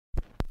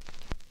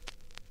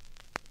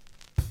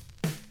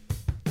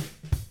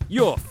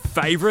Your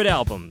favourite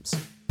albums,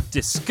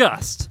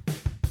 discussed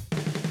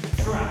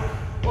Track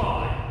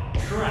by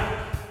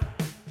track.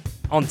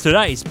 on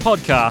today's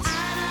podcast.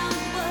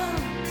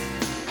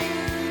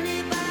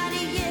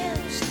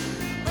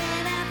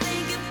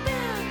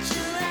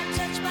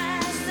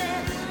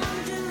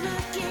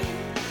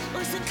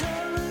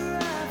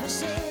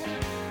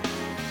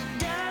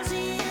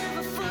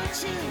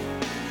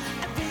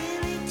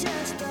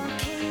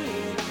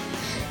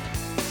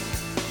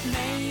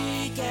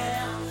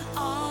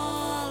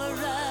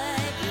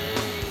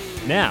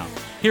 Now,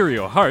 here are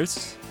your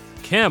hosts,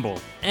 Campbell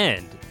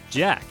and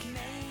Jack.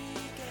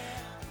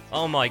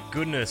 Oh my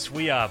goodness,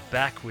 we are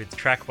back with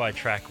Track by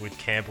Track with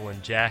Campbell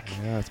and Jack.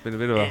 Yeah, it's been a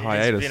bit of a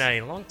hiatus. It's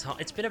been a long time.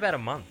 It's been about a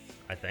month,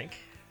 I think.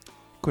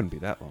 Couldn't be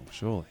that long,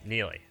 surely.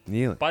 Nearly.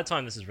 Nearly. By the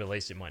time this is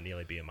released, it might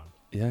nearly be a month.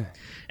 Yeah.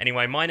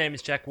 Anyway, my name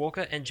is Jack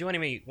Walker, and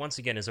joining me once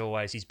again, as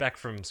always, he's back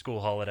from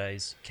school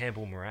holidays,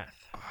 Campbell Morath.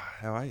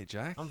 How are you,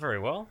 Jack? I'm very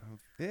well.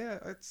 Yeah,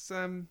 it's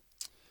been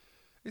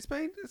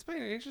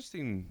an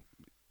interesting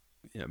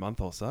month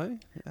or so.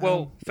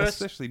 Well,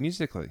 especially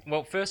musically.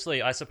 Well,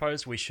 firstly, I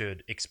suppose we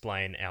should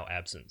explain our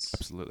absence.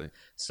 Absolutely.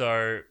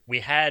 So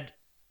we had,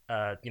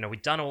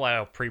 we'd done all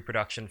our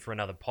pre-production for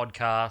another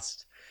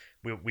podcast.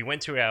 We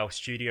went to our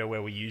studio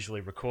where we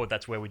usually record.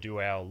 That's where we do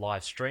our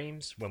live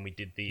streams when we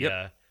did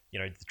the,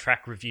 the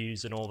track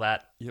reviews and all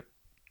that. Yep.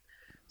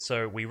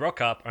 So we rock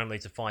up only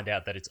to find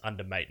out that it's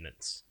under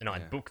maintenance. And I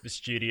booked the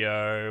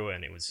studio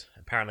and it was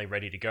apparently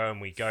ready to go. And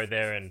we go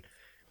there and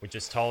we're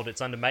just told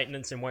it's under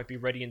maintenance and won't be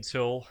ready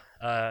until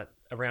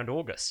around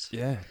August.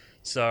 Yeah.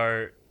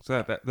 So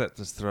that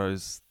just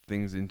throws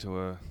things into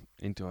a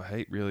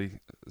heat, really,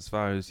 as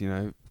far as,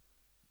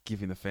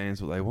 giving the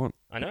fans what they want.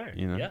 I know.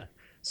 Yeah.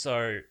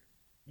 So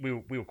we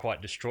were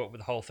quite distraught with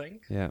the whole thing.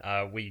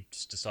 Yeah. We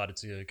just decided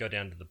to go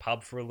down to the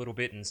pub for a little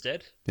bit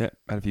instead. Yeah.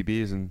 Had a few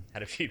beers and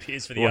Had a few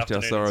beers for the washed our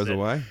afternoon sorrows instead.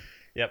 away.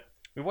 Yep.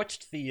 We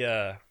watched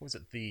the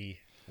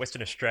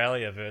Western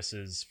Australia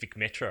versus Vic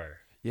Metro.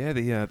 Yeah,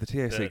 the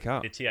TAC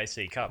Cup. The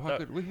TAC Cup. Oh,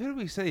 good. Who did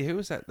we see? Who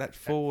was that? That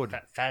forward?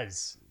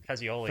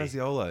 Fazioli.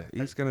 Faziolo.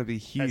 He's going to be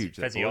huge.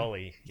 that boy.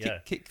 Fazioli, yeah.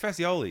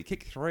 Fazioli.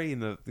 Kick 3 in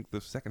the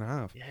second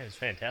half. Yeah, it was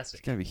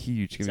fantastic. It's going to be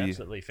huge. It's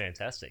absolutely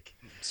fantastic.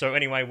 So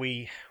anyway,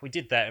 we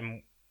did that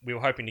and we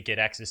were hoping to get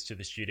access to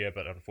the studio,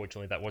 but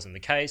unfortunately that wasn't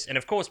the case. And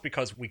of course,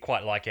 because we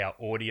quite like our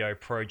audio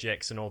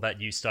projects and all that,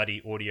 you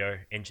study audio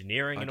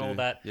engineering I and do, all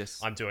that.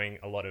 yes. I'm doing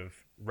a lot of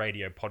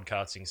radio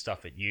podcasting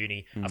stuff at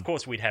uni. Of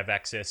course, we'd have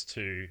access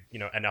to,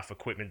 enough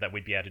equipment that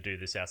we'd be able to do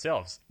this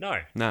ourselves. No,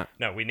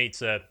 we need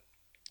to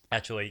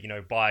actually,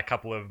 buy a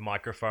couple of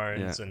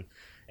microphones and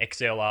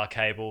XLR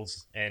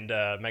cables and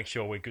make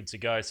sure we're good to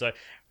go. So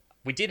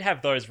we did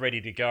have those ready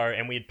to go,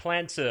 and we had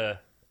planned to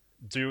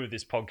do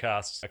this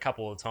podcast a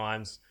couple of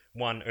times,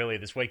 one earlier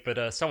this week,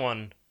 but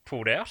someone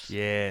pulled out.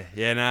 Yeah.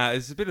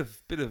 It's a bit of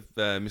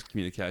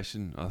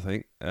miscommunication, I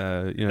think.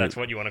 That's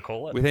what you want to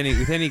call it. With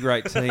any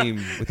great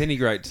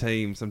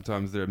team,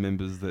 sometimes there are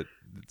members that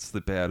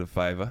slip out of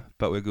favour.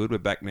 But we're good. We're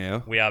back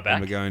now. We are back.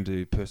 And we're going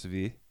to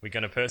persevere. We're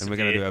going to persevere. And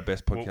we're going to do our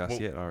best podcast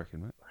yet, I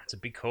reckon, mate. That's a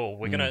big call.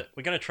 We're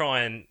gonna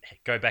try and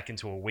go back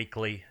into a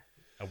weekly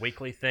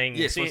thing.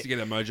 Yes, once to get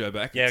our mojo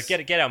back. Yeah,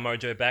 get our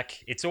mojo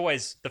back. It's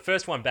always the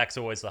first one back's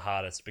always the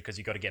hardest because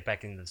you got to get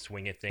back into the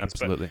swing of things.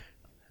 Absolutely.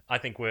 But I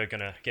think we're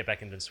gonna get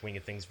back into the swing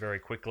of things very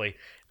quickly.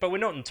 But we're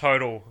not in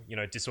total,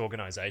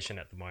 disorganization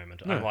at the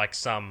moment. No. Unlike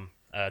some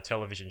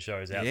television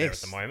shows out there at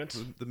the moment.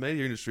 The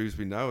media industry, as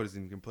we know, is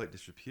in complete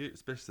disrepute,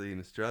 especially in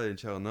Australia and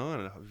Channel 9.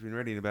 And I've been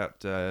reading about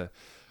the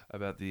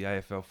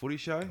AFL footy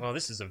show. Well,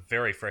 this is a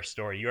very fresh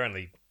story. You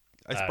only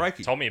It's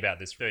breaking. told me about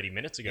this 30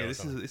 minutes ago. Yeah, or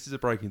something. this is a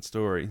breaking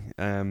story.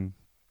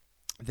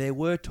 There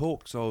were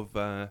talks of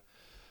John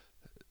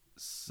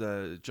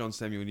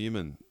Samuel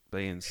Newman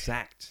being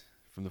sacked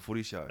from the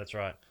footy show. That's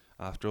right.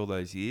 After all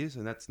those years,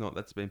 and that's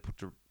been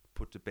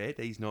put to bed.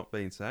 He's not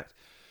being sacked.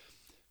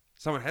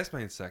 Someone has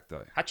been sacked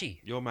though. Hutchie.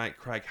 Your mate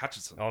Craig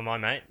Hutchinson. Oh, my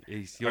mate.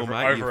 He's your over,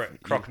 mate over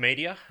at Croc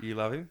Media. You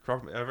love him.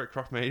 Over at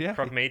Croc Media.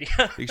 Croc Media.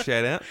 Big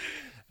shout out.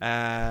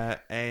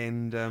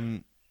 And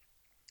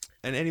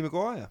Eddie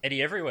Maguire.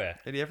 Eddie Everywhere.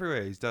 Eddie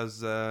Everywhere. He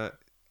does. I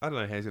don't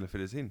know how he's going to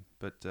fit us in,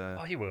 but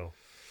He will.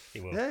 He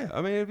will. yeah.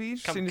 I mean, it'd be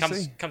interesting to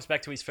see. Comes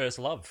back to his first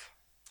love.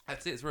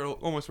 That's it. It's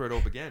almost where it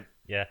all began.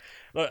 Yeah.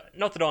 Look,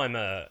 not that I'm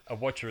a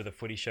watcher of the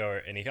footy show or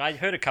anything. I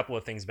heard a couple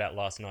of things about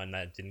last night and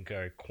that didn't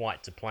go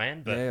quite to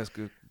plan. But Yeah, it was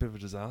good. Bit of a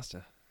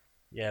disaster.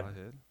 yeah, I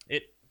heard.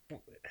 it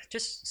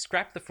just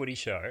scrap the footy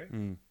show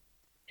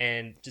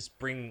and just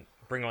bring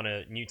on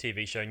a new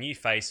TV show, new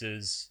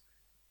faces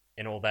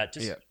and all that.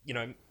 Just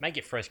make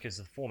it fresh because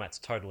the format's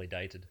totally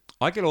dated.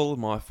 I get all of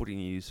my footy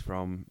news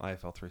from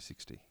AFL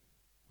 360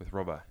 with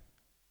Robbo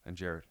and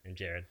Jared.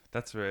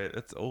 That's where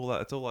that's all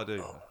I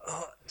do.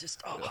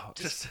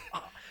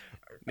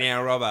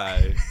 Now,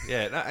 Robbo.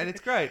 Yeah, no, and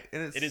it's great.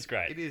 And It is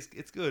great.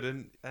 It's good,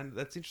 and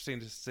that's interesting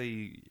to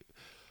see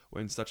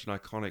when such an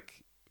iconic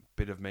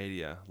bit of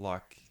media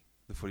like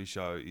the footy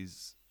show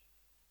is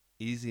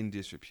is in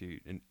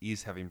disrepute and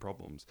is having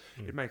problems,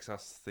 it makes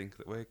us think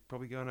that we're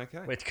probably going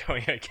okay. We're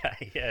going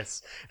okay,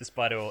 yes,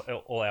 despite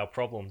all our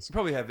problems. We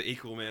probably have the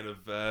equal amount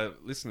of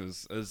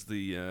listeners as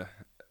the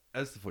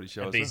footy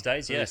show these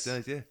days, yes.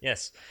 These days, yeah.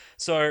 Yes.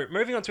 So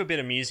moving on to a bit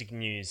of music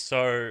news.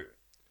 So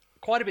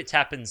quite a bit's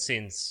happened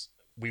since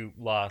we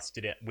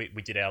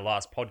did our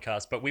last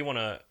podcast, but we want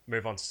to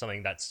move on to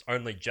something that's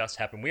only just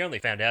happened. We only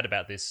found out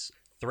about this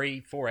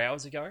 3-4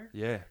 hours ago.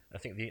 Yeah. I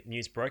think the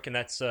news broke, and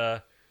that's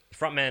the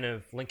frontman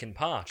of Linkin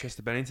Park,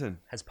 Chester Bennington,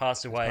 has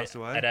passed away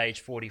at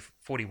age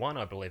 41,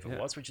 I believe it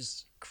was, which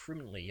is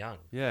criminally young.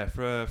 Yeah,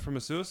 from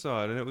a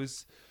suicide. And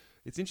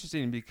it's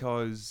interesting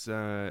because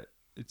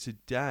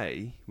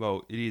today,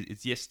 well,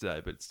 it's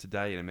yesterday, but it's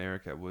today in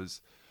America,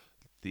 was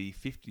the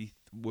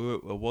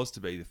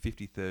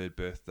 53rd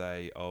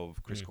birthday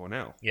of Chris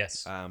Cornell.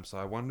 Yes. So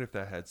I wonder if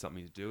that had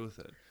something to do with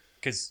it.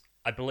 Because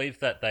I believe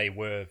that they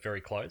were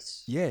very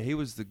close. Yeah, he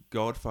was the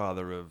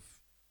godfather of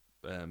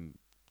one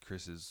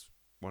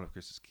of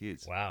Chris's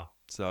kids. Wow.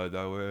 So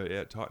they were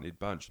a tight-knit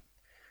bunch.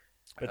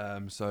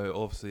 So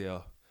obviously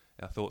our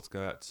thoughts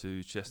go out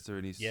to Chester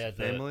and his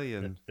family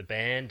and the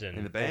band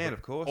and the band,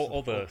 of course.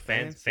 All the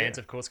fans,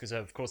 of course, because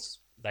of course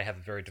they have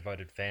a very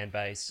devoted fan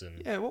base.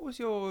 And yeah, what was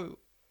your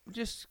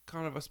just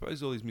kind of, I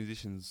suppose all these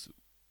musicians,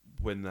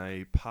 when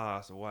they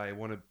pass away,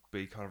 want to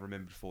be kind of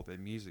remembered for their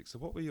music. So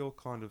what were your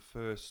kind of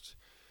first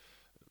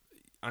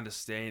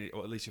understanding,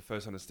 or at least your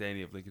first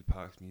understanding of Linkin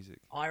Park's music?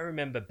 I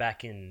remember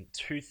back in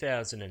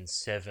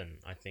 2007,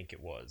 I think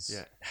it was.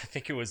 Yeah. I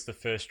think it was the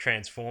first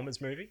Transformers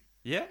movie.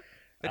 Yeah?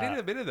 They did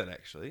a bit of that,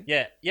 actually.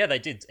 Yeah, they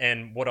did.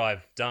 And What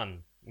I've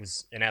Done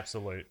was an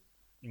absolute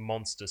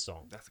monster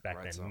song. That's a back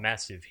great then. song.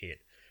 Massive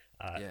hit.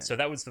 So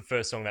that was the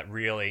first song that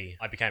really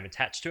I became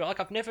attached to. Like,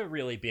 I've never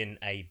really been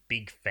a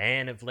big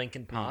fan of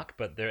Linkin Park,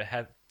 but there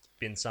have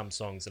been some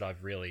songs that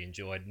I've really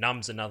enjoyed.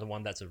 Numb's another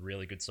one that's a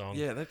really good song.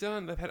 Yeah,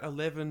 they've had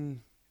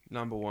 11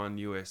 number one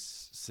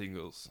US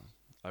singles,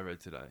 I read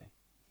today.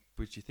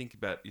 Which you think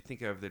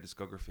over their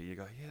discography, you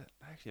go, yeah,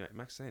 actually it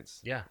makes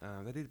sense. Yeah.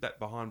 They did that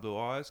Behind Blue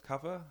Eyes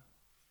cover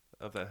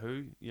of that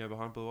Who,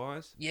 Behind Blue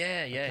Eyes.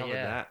 Yeah.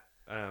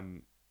 That.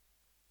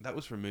 That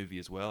was for a movie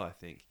as well, I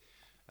think.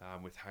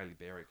 With Halle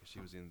Berry, because she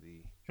was in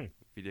the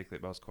video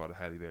clip. I was quite a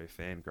Halle Berry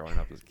fan growing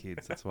up as a kid,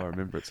 so that's why I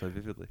remember it so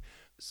vividly.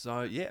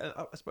 So, yeah,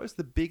 I suppose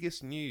the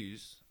biggest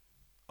news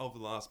of the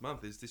last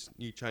month is this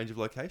new change of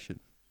location.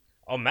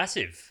 Oh,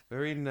 massive.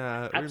 We're in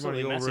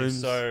absolutely one of your massive.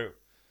 rooms. So,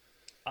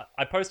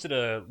 I posted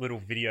a little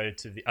video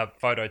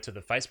photo to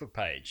the Facebook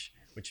page,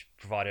 which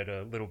provided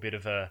a little bit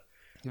of a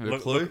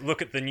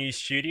look at the new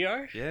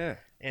studio. Yeah.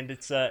 And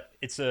it's at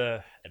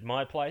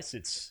my place.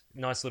 It's a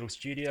nice little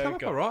studio. It's come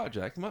up all right,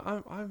 Jack.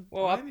 I'm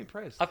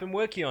impressed. I've been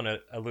working on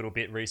it a little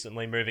bit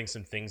recently, moving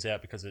some things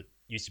out because it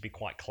used to be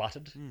quite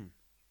cluttered.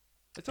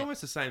 It's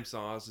almost the same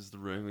size as the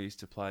room we used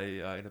to play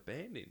in a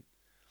band in.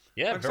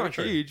 Yeah, very true. It's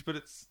not huge, but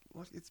it's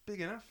big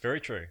enough. Very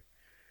true.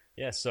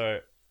 Yeah, so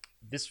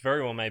this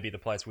very well may be the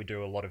place we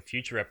do a lot of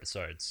future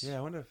episodes. Yeah,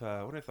 I wonder if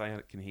they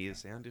can hear the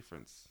sound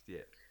difference.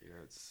 Yeah.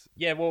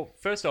 Yeah, well,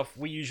 first off,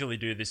 we usually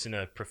do this in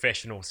a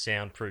professional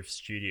soundproof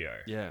studio.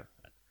 Yeah.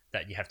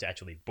 That you have to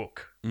actually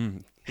book. Yeah.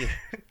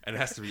 And it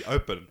has to be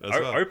open as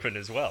well. Open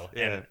as well,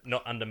 yeah. And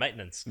not under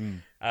maintenance.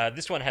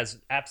 This one has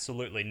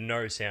absolutely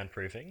no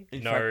soundproofing.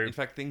 In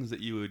fact, things that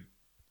you would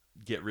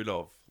get rid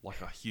of, like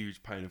a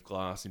huge pane of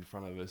glass in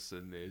front of us,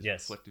 and there's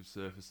reflective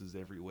surfaces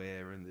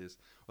everywhere, and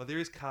there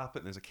is carpet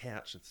and there's a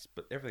couch,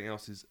 but everything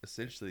else is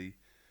essentially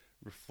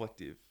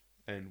reflective.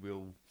 And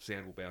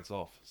sound will bounce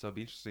off. So it'll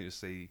be interesting to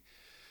see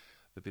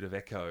the bit of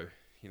echo,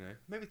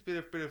 maybe it's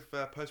a bit of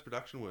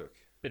post-production work.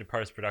 Bit of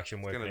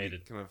post-production work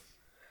needed. Kind of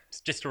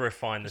just to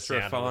refine the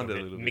sound a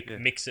little bit. Yeah.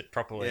 Mix it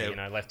properly,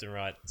 left and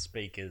right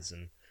speakers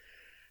and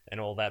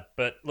all that.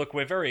 But look,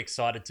 we're very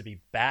excited to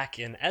be back.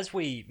 And as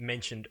we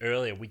mentioned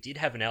earlier, we did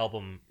have an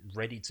album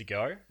ready to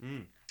go.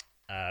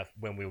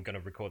 When we were going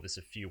to record this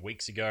a few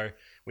weeks ago.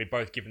 We'd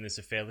both given this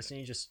a fair listen.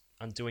 You just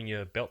undoing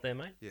your belt there,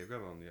 mate? Yeah, got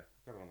it on the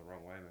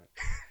wrong way,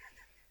 mate.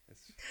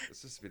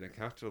 It's just a bit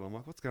uncomfortable. I'm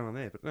like, what's going on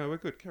there? But no, we're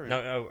good. Carry on.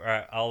 No, all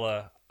right.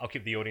 I'll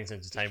keep the audience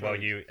entertained while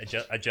you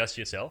adjust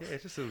yourself. Yeah,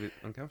 it's just a little bit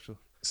uncomfortable.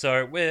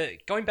 So we're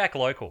going back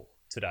local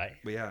today.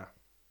 We are.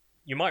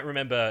 You might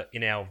remember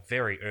in our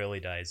very early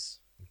days,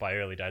 by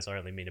early days I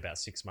only mean about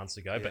 6 months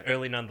ago, but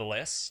early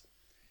nonetheless,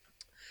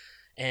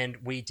 and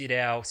we did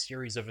our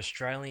series of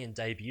Australian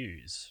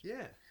debuts.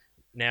 Yeah.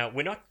 Now,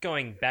 we're not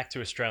going back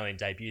to Australian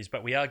debuts,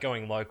 but we are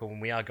going local and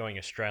we are going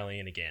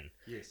Australian again.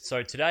 Yes.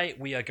 So today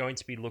we are going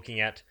to be looking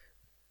at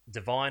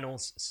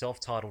Divinal's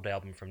self-titled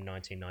album from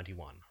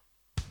 1991.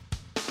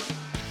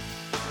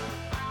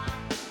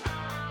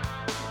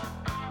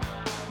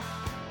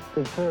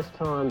 The first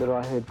time that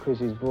I heard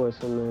Chris's voice,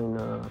 I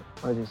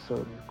just thought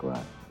it was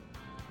great.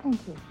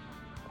 Thank you.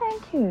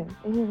 Thank you.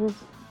 He was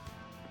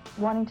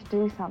wanting to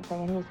do something,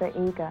 and he was very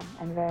eager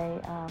and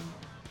very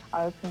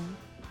open,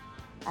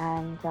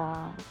 and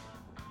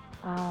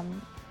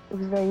it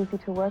was very easy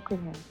to work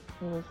with him.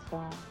 He was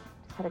just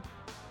had a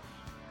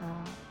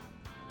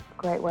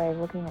great way of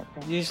looking at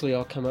things. Usually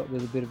I'll come up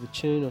with a bit of a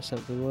tune or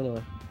something, won't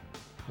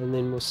I? And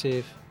then we'll see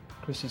if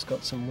Chris has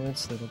got some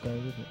words that'll go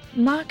with it.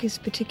 Mark is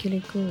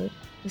particularly good,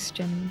 this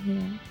gentleman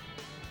here,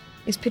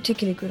 is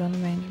particularly good on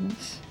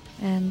arrangements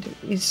and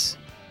is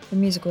the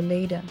musical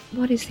leader.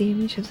 What is the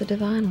image of the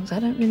Divinyls? I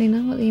don't really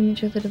know what the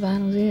image of the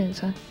Divinyls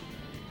is.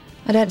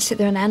 I don't sit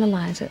there and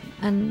analyse it,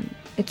 and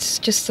it's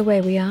just the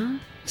way we are,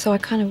 so I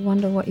kind of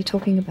wonder what you're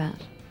talking about.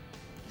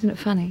 Isn't it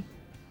funny?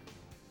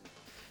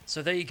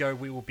 So there you go,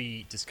 we will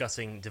be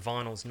discussing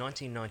Divinyls'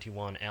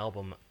 1991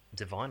 album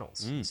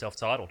Divinyls,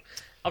 self-titled.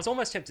 I was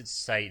almost tempted to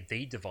say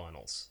The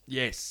Divinyls.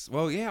 Yes.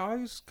 Well, yeah, I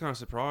was kind of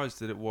surprised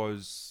that it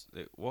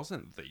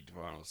wasn't The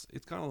Divinyls.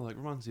 It kind of like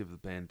reminds me of the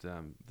band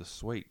The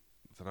Sweet.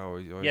 That I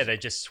always yeah, they're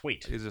just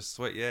sweet. It's just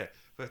sweet, yeah.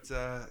 But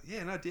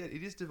yeah, no, it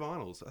is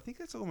Divinyls. I think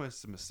that's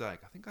almost a mistake.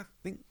 I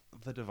think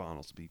the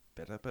Divinyls would be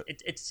better, but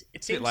it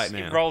seems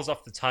it rolls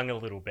off the tongue a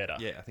little better.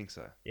 Yeah, I think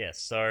so. Yes,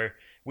 so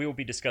we will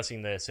be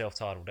discussing their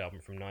self-titled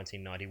album from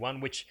 1991,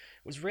 which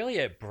was really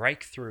a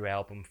breakthrough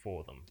album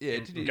for them. Yeah,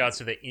 in regards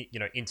to their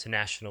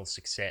international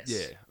success.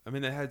 Yeah, I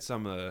mean they had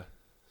some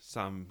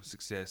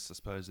success, I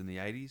suppose, in the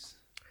 80s.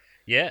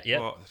 Yeah, yeah.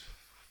 What,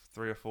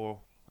 3 or 4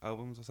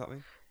 albums or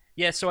something.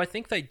 Yeah, so I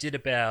think they did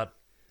about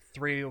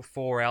 3 or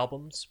 4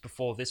 albums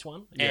before this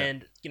one,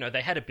 and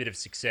they had a bit of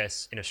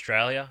success in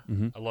Australia,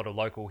 a lot of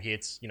local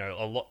hits.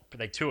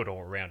 They toured all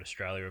around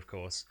Australia, of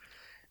course,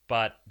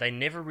 but they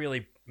never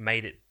really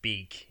made it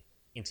big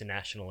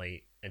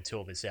internationally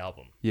until this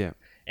album. Yeah,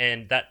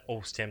 and that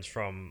all stems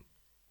from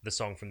the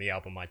song from the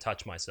album "I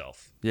Touch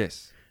Myself."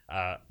 Yes,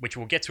 which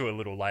we'll get to a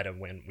little later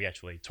when we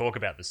actually talk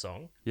about the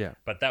song. Yeah,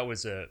 but that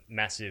was a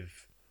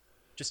massive.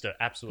 Just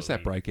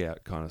that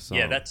breakout kind of song.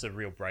 Yeah, that's a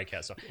real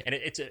breakout song. And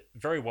it's a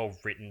very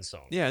well-written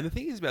song. Yeah, and the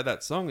thing is about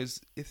that song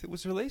is if it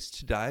was released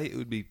today, it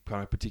would be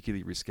kind of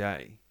particularly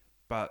risque.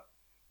 But,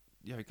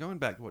 going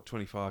back,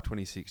 25,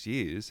 26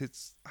 years,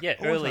 it's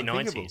early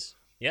 90s.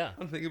 Yeah.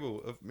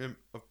 Unthinkable of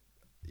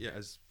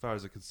as far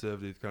as a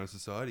conservative kind of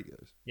society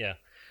goes. Yeah.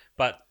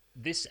 But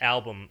this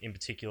album in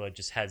particular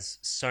just has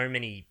so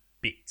many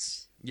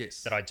bits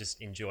that I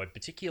just enjoy,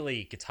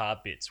 particularly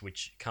guitar bits,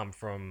 which come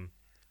from...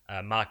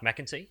 Mark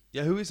McEntee.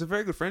 Yeah, who is a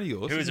very good friend of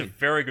yours. Who is a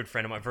very good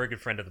friend of mine, very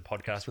good friend of the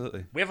podcast.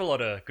 Absolutely. We have a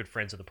lot of good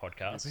friends of the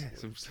podcast.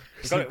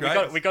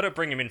 Yeah, we got to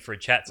bring him in for a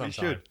chat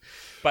sometime. We should.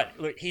 But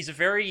look, he's a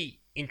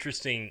very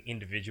interesting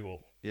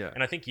individual. Yeah.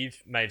 And I think you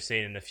may have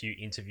seen in a few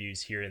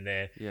interviews here and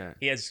there. Yeah.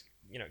 He has,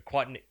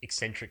 quite an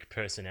eccentric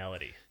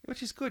personality.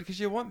 Which is good because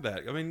you want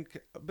that. I mean,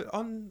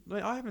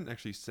 I haven't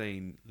actually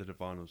seen the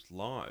Divinyls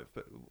live,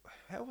 but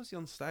how was he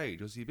on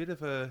stage? Was he a bit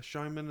of a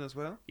showman as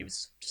well? He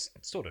was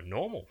just sort of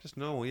normal. Just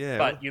normal, yeah.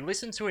 But you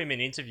listen to him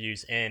in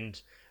interviews,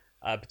 and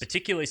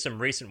particularly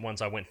some recent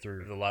ones I went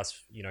through the last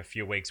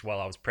few weeks while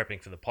I was prepping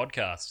for the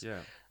podcast.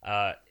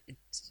 Yeah. It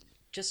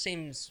just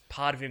seems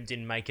part of him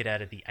didn't make it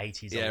out of the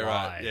 80s alive.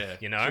 Right.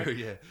 Yeah. True,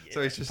 yeah.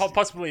 So it's just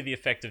possibly the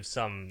effect of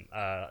some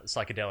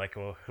psychedelic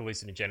or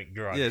hallucinogenic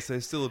drug. Yeah, so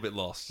he's still a bit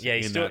lost. Yeah,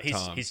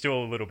 he's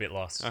still a little bit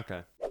lost.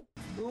 Okay.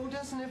 Well,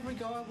 doesn't every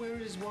guy wear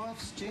his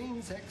wife's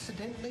jeans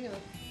accidentally?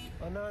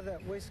 I know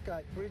that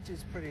Westgate Bridge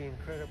is pretty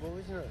incredible,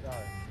 isn't it,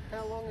 though?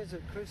 How long is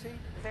it, Chrissy?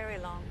 Very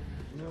long.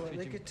 No,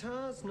 the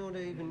guitar's not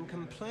even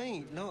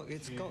complete. Look,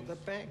 it's got the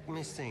back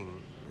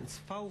missing. It's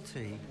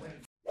faulty.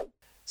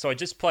 So I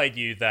just played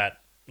you that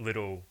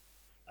little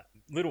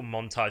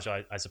montage,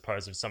 I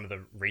suppose, of some of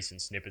the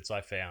recent snippets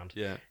I found.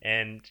 Yeah.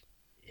 And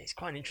he's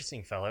quite an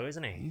interesting fellow,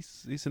 isn't he?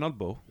 He's an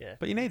oddball. Yeah.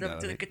 But you need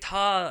the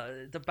guitar,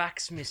 the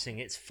back's missing.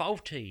 It's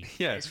faulty.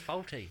 Yeah. It's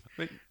faulty.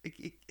 But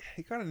he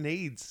kind of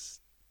needs...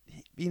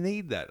 You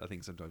need that, I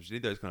think, sometimes. You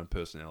need those kind of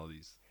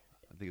personalities.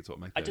 I think it's what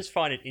makes I just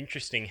find it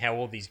interesting how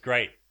all these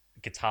great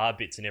guitar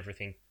bits and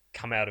everything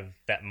come out of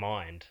that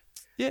mind.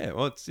 Yeah,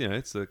 well, it's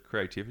the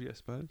creativity, I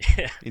suppose.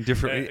 Yeah, in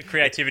different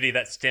creativity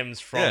that stems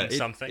from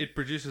something. It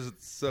produces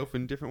itself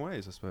in different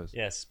ways, I suppose.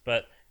 Yes,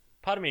 but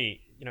part of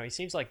me, he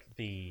seems like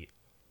the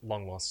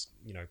long lost,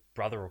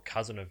 brother or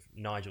cousin of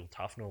Nigel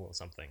Tufnell or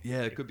something.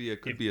 Yeah, it could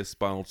be a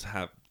Spinal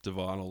Tap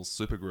Divinyls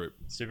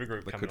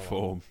supergroup that could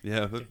form.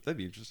 Yeah, that'd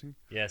be interesting.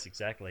 Yes,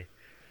 exactly.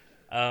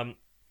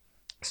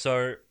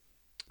 So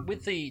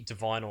with the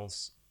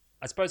Divinyls,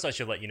 I suppose I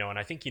should let you know, and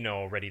I think you know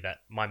already, that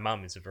my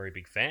mum is a very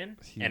big fan.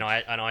 Huge. And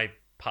I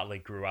partly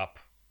grew up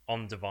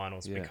on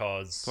Divinyls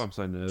because that's why I'm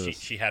so nervous.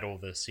 She had all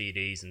the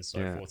CDs and so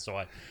forth, so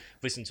I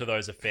listened to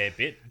those a fair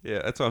bit.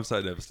 Yeah, that's why I'm so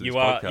nervous. You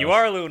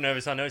are a little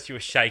nervous. I noticed you were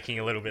shaking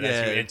a little bit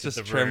as you entered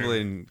the room.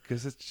 Trembling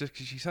because it's just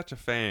cause she's such a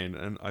fan,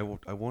 and I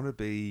want to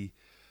be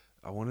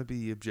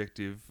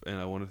objective, and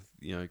I want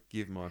to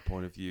give my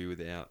point of view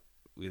without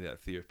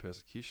fear of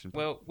persecution.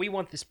 Well, we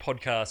want this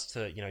podcast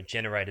to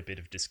generate a bit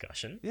of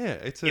discussion. Yeah,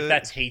 if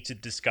that's heated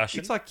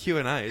discussion. It's like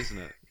Q&A, isn't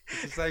it?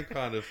 It's the same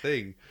kind of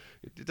thing.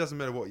 It doesn't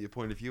matter what your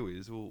point of view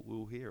is.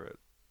 We'll hear it.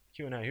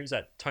 Q&A. Who's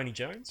that? Tony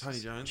Jones? Tony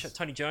Jones.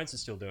 Tony Jones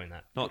is still doing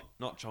that. Not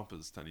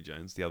Chompers Tony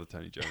Jones, the other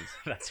Tony Jones.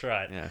 That's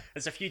right. Yeah.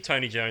 There's a few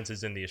Tony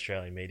Joneses in the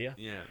Australian media.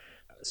 Yeah.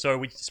 So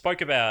we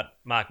spoke about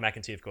Mark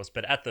McEntee, of course,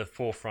 but at the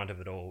forefront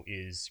of it all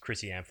is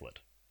Chrissy Amphlett.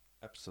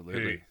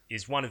 Absolutely. Who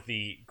is one of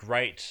the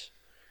great...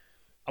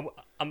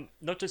 I'm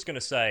not just going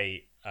to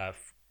say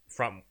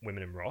front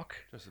women in rock,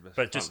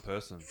 but just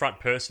front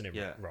person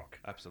in rock.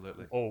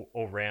 Absolutely.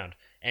 All round.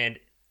 And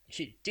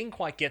she didn't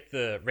quite get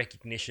the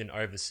recognition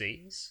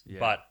overseas,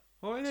 but...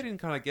 Well, they didn't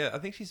kind of get... I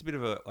think she's a bit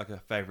of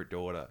a favourite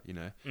daughter, you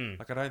know?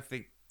 Like, I don't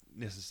think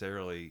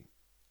necessarily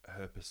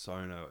her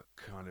persona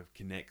kind of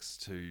connects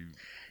to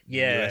the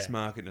US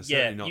market, and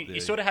certainly not you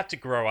sort of have to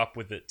grow up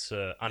with it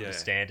to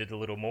understand it a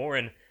little more.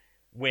 And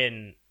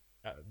when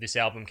this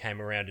album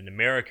came around in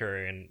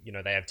America, and, you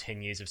know, they have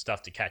 10 years of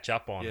stuff to catch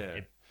up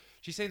on...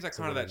 She seems like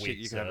kind of that shit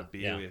you can have a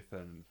beer with,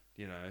 and,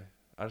 you know...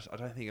 I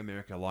don't think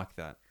America like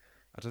that.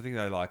 I don't think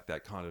they like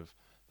that kind of...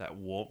 that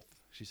warmth.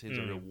 She seems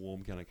a real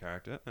warm kind of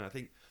character. And I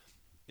think...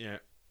 You know,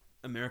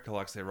 America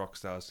likes their rock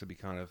stars to be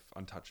kind of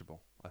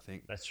untouchable, I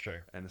think. That's true.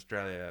 And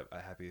Australia are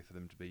happy for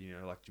them to be, you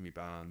know, like Jimmy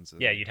Barnes.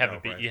 And you'd have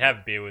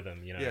a beer with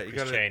them, you know,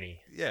 Chris Chaney.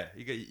 Yeah,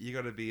 you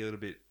got to be a little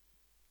bit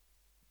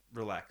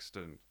relaxed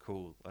and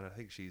cool. And I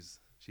think she's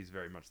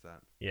very much that.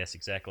 Yes,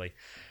 exactly.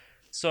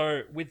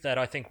 So with that,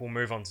 I think we'll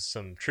move on to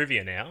some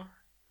trivia now.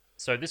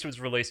 So this was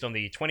released on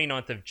the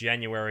 29th of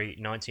January,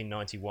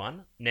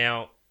 1991.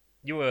 Now,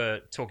 you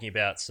were talking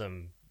about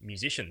some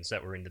musicians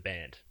that were in the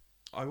band.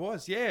 I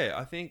was, yeah.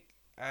 I think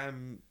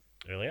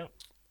earlier,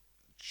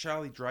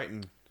 Charlie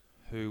Drayton,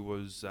 who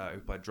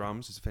played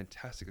drums, is a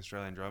fantastic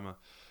Australian drummer,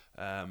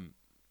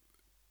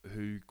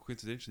 who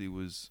coincidentally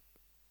was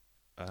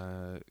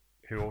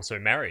who also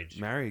married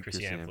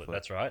Chrissy Amphlett.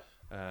 That's right.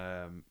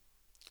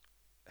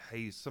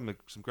 He's some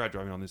great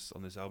drumming on this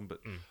album, but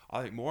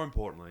I think more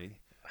importantly,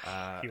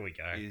 here we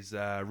go, is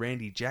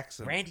Randy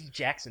Jackson. The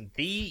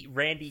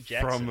Randy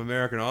Jackson from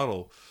American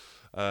Idol.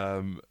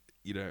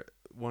 You know,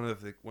 one of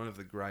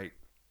the great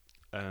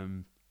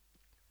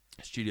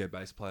studio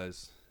bass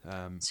players.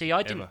 See,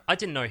 I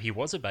didn't know he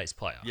was a bass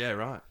player. Yeah,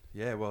 right.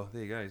 Yeah, well,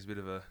 there you go. He's a bit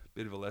of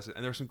a lesson,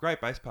 and there are some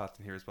great bass parts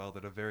in here as well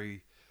that are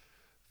very,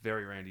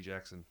 very Randy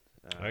Jackson.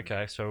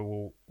 Okay,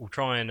 so we'll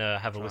try and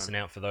have a listen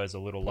out for those a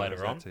little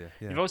later on.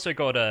 You've also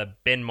got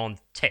Ben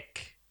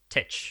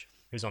Montech,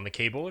 who's on the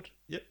keyboard.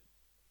 Yep,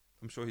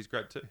 I'm sure he's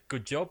great too.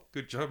 Good job,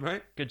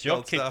 mate. Good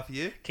job.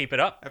 Keep it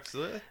up.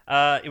 Absolutely.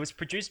 It was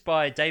produced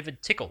by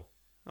David Tickle.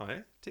 Oh yeah,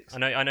 Tix.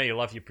 I know you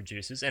love your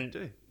producers,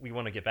 and we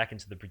want to get back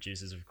into the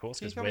producers, of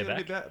course, because we're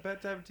back.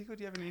 About David Tickle,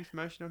 do you have any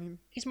information on him?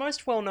 He's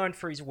most well known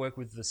for his work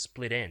with the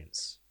Split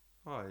Enz.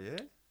 Oh yeah.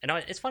 And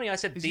it's funny, I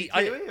said is he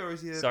Kiwi or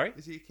is he? Sorry,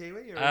 is he a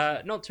Kiwi?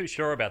 Or not too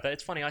sure about that.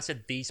 It's funny, I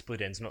said the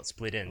Split Enz, not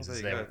Split Enz,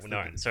 as they were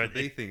known. So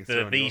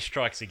the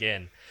strikes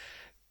again.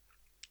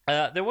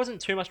 There wasn't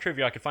too much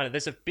trivia I could find.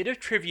 There's a bit of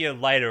trivia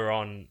later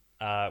on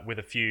with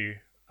a few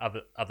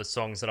other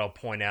songs that I'll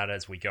point out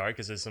as we go,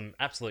 because there's some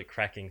absolute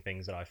cracking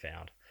things that I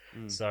found.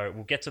 So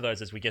we'll get to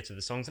those as we get to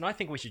the songs, and I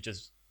think we should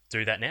just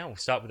do that now. We'll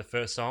start with the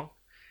first song,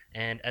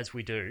 and as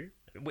we do,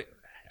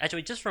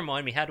 actually, just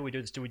remind me, how do we do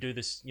this? Do we do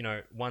this, you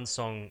know, one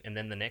song and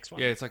then the next one?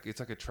 Yeah, it's like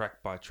a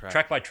track by track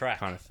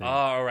kind of thing. Oh,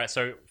 all right.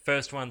 So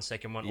first one,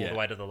 second one, all the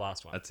way to the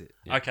last one. That's it.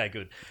 Yeah. Okay,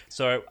 good.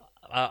 So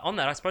on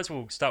that, I suppose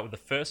we'll start with the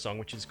first song,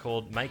 which is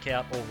called "Make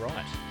Out All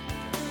Right."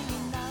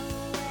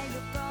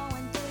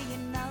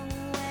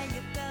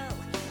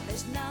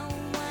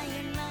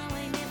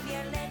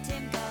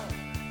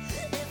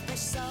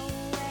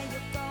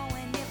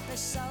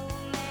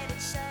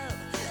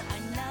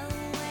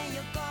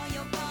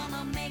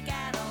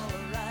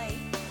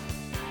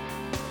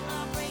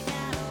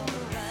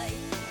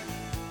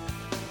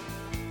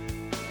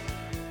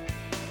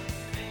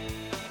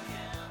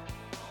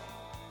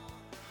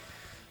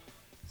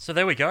 So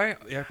there we go.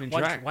 The opening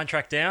track. One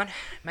track down.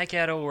 Make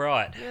Out All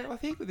Right. Yeah, I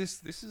think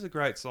this is a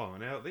great song.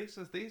 Now these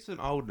are some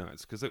old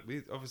notes, because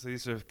obviously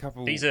these are a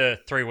couple. These are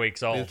 3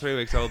 weeks old. They're 3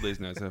 weeks old. These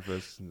notes are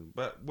first.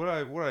 But what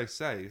I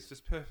say is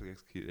just perfectly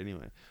executed.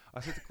 Anyway,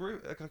 I said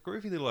a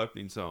groovy little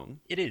opening song.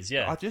 It is,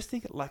 yeah. I just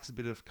think it lacks a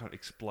bit of kind of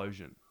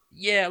explosion.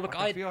 Yeah, look,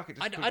 I feel like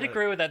I'd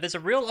agree with that. There's a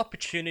real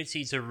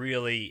opportunity to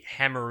really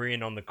hammer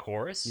in on the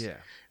chorus. Yeah.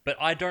 But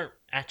I don't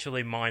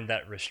actually mind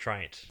that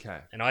restraint. Okay.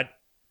 And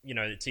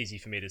it's easy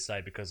for me to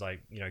say because I,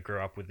 grew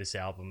up with this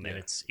album, and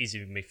it's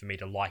easy for me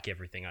to like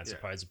everything, I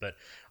suppose. But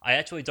I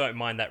actually don't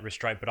mind that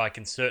restraint, but I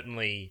can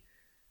certainly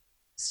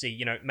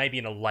see, maybe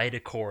in a later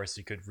chorus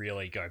it could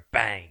really go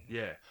bang.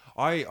 Yeah.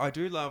 I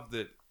do love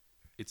that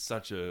it's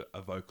such a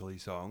vocally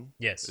song.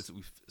 Yes.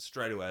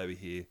 Straight away we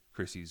hear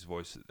Chrissy's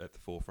voice at the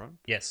forefront.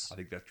 Yes. I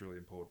think that's really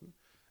important.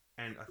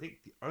 And I think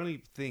the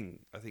only thing,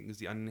 is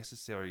the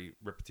unnecessary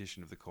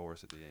repetition of the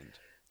chorus at the end.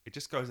 It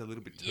just goes a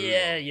little bit too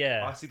long.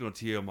 Yeah. I signal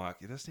to you, I'm like,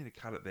 you just need to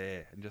cut it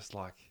there and just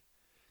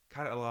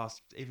cut it the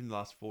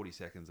last 40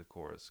 seconds of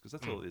chorus, because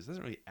that's all it is. It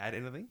doesn't really add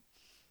anything.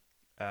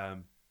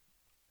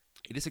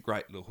 It is a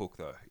great little hook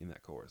though in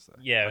that chorus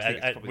though.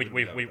 Yeah,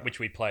 which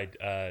we played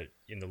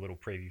in the little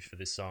preview for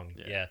this song.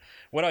 Yeah.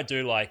 What I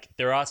do like,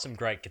 there are some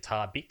great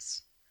guitar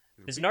bits.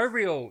 There's no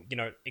real,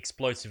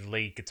 explosive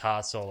lead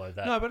guitar solo.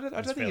 No, but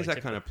I don't think he's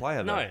that kind of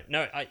player, though.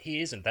 No,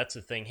 he isn't. That's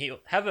the thing. He'll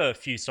have a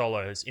few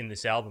solos in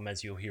this album,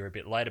 as you'll hear a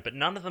bit later, but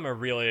none of them are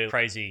really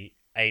crazy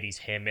 80s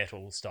hair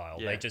metal style.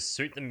 Yeah. They just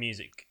suit the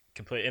music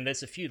completely. And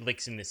there's a few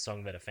licks in this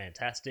song that are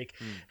fantastic.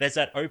 There's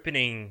that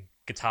opening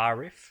guitar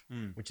riff,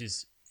 which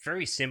is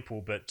very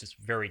simple but just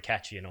very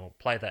catchy, and I'll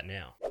play that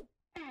now.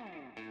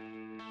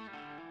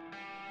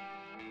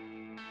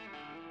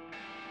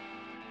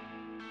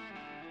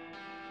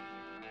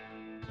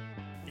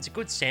 It's a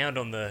good sound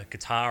on the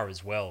guitar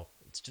as well.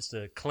 It's just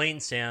a clean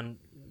sound,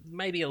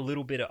 maybe a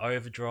little bit of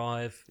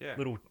overdrive,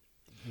 little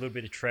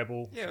bit of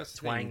treble,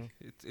 twang.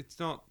 It's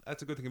not.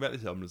 That's a good thing about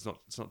this album. It's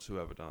not too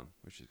overdone,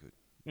 which is good.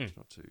 It's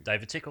not too.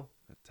 David Tickle,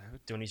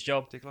 David doing his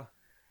job. Tickler.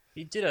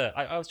 He did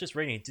I was just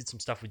reading. He did some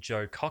stuff with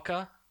Joe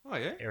Cocker. Oh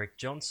yeah. Eric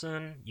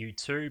Johnson,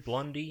 U2,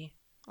 Blondie.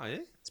 Oh yeah.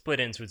 Split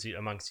Ends was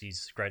amongst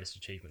his greatest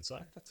achievements, though.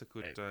 That's a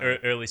good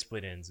early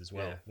Split Ends as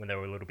well, when they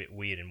were a little bit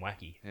weird and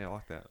wacky. Yeah, I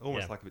like that.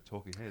 Almost like a bit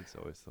Talking Heads,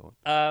 I always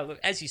thought. Look,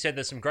 as you said,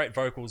 there's some great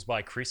vocals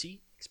by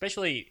Chrissy,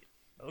 especially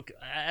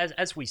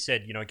as we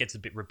said, it gets a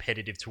bit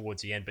repetitive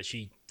towards the end, but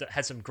she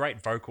has some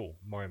great vocal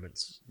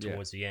moments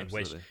towards the end,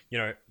 absolutely.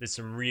 where there's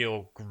some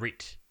real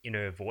grit in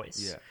her voice.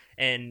 Yeah.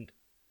 And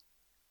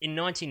in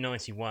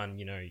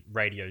 1991,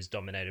 radio's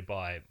dominated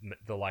by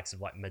the likes of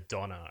like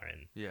Madonna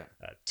and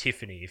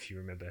Tiffany, if you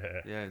remember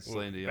her. Yeah,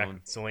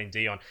 Celine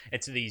Dion.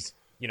 It's these,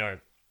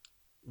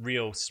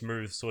 real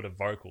smooth sort of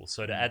vocals.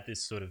 So to add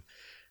this sort of,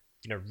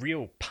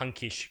 real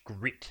punkish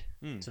grit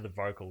to the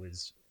vocal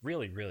is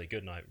really, really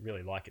good, and I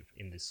really like it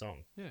in this song.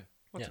 Yeah.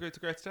 Well, it's a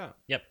great start.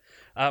 Yep.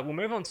 We'll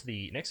move on to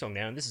the next song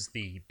now, and this is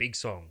the big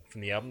song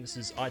from the album. This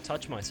is I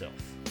Touch Myself.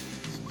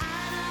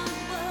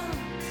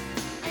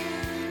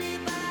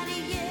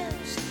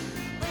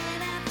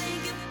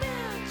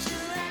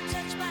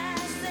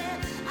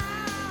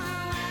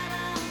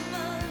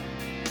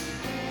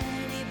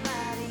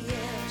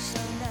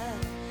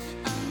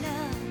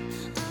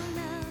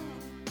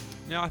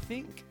 Now, I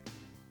think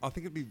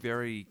it'd be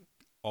very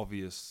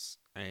obvious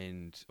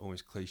and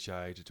almost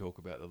cliche to talk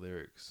about the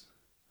lyrics.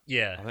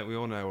 Yeah. I think we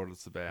all know what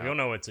it's about. We all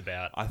know what it's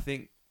about. I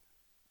think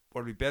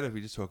what would be better if we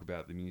just talk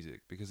about the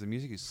music, because the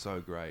music is so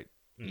great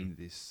in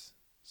this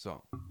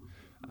song.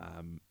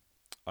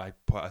 I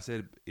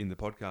said in the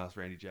podcast,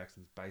 Randy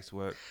Jackson's bass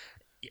work.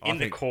 In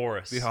the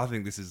chorus. I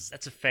think that's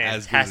a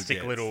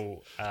fantastic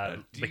little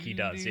lick he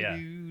does, yeah.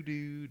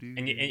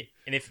 And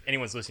if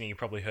anyone's listening, you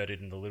probably heard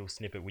it in the little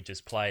snippet we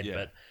just played. Yeah,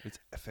 but it's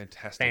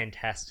fantastic.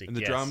 Fantastic, and the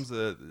drums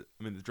the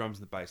drums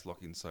and the bass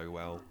lock in so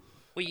well.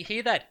 Well, you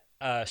hear that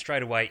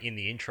straight away in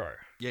the intro.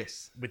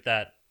 Yes. With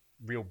that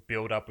real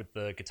build up with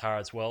the guitar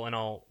as well, and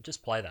I'll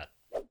just play that.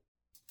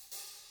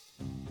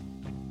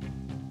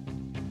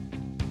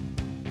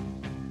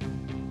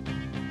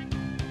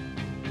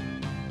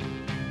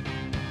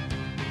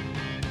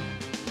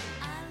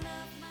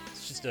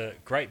 A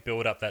great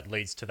build up that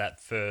leads to that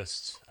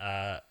first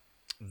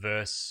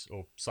verse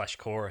or /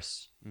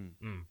 chorus.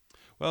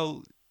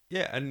 Well,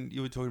 yeah, and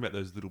you were talking about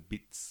those little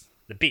bits.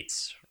 The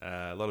bits.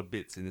 A lot of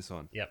bits in this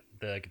one. Yep,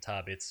 the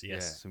guitar bits,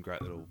 yes. Yeah, some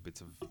great little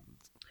bits of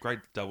great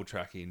double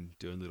tracking,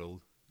 doing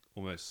little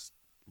almost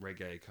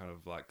reggae kind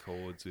of like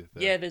chords with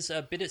there's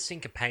a bit of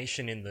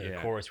syncopation in the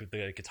chorus with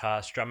the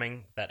guitar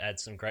strumming that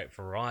adds some great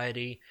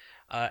variety.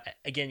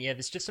 Again,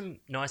 there's just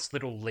some nice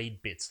little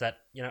lead bits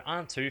that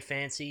aren't too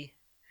fancy.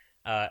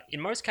 In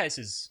most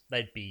cases,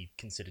 they'd be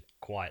considered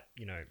quite,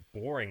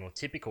 boring or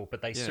typical,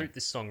 but they suit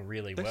this song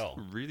really well.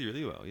 Really,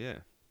 really well, yeah.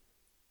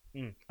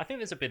 I think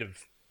there's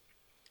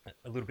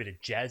a little bit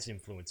of jazz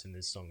influence in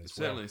this song as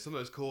well. Certainly, some of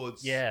those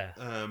chords that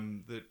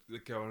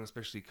go on,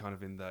 especially kind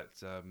of in that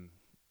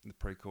the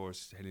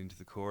pre-chorus heading into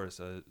the chorus,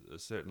 are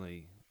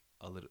certainly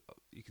a little.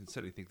 You can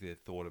certainly think they're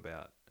thought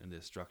about and they're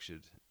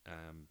structured,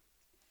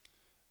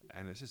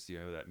 and it's just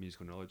that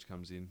musical knowledge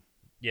comes in.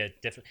 Yeah,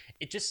 definitely.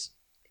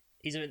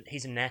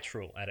 He's a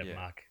natural at it,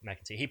 Mark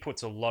McEntee. He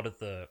puts a lot of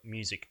the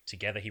music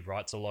together. He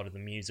writes a lot of the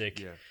music.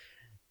 Yeah.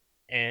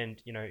 And,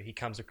 he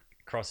comes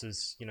across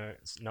as,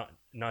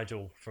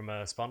 Nigel from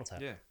Spinal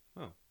Tap. Yeah.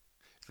 Oh.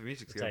 If the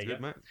music sounds good,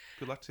 mate.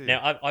 Good luck to you.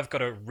 Now, I've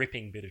got a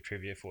ripping bit of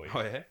trivia for you.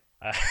 Oh, yeah?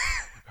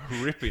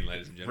 Ripping,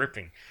 ladies and gentlemen.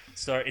 Ripping.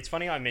 So, it's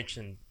funny I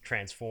mentioned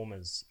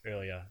Transformers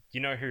earlier. Do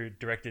you know who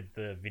directed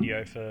the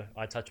video for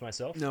I Touch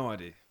Myself? No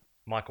idea.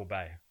 Michael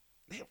Bay.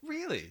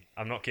 Really?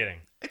 I'm not kidding.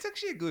 It's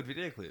actually a good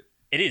video clip.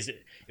 It is.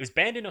 It was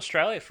banned in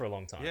Australia for a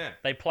long time. Yeah.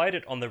 They played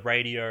it on the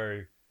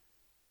radio,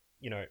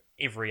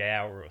 every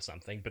hour or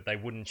something, but they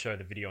wouldn't show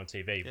the video on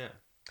TV. Yeah.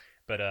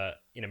 But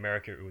in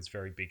America, it was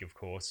very big, of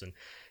course. And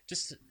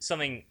just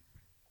something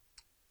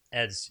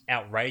as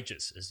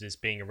outrageous as this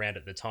being around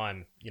at the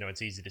time,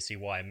 it's easy to see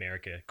why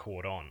America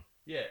caught on.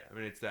 Yeah. I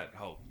mean, it's that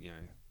whole,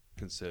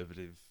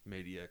 conservative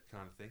media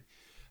kind of thing.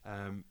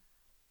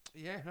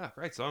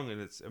 Great song.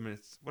 And it's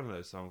one of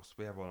those songs.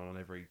 We have one on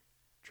every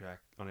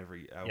track on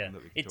every album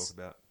that we can talk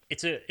about.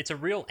 It's a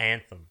real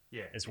anthem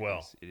as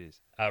well. It is.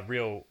 A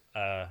real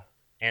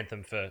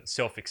anthem for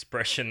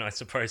self-expression, I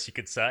suppose you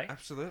could say.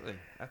 Absolutely.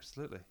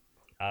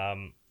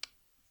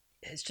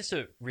 It's just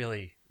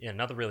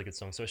another really good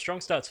song. So a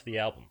strong start to the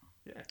album.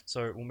 Yeah.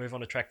 So we'll move on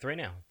to track 3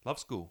 now. Love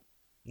School.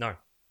 No.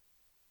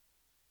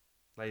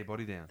 Lay Your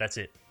Body Down. That's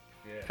it.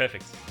 Yeah.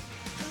 Perfect.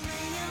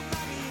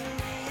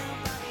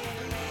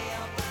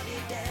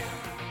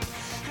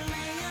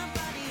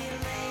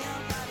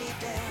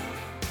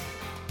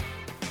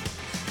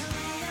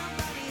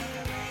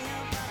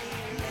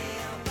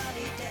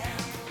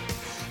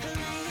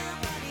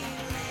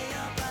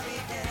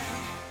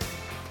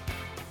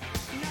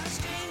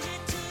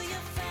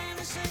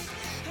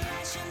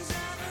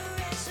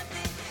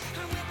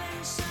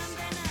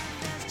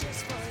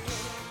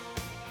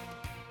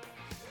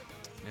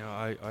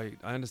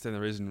 I understand the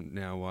reason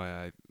now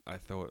why I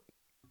thought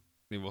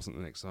it wasn't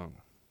the next song.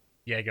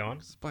 Yeah, go on.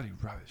 It's bloody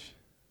rubbish.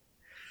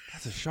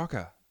 That's a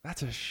shocker.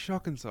 That's a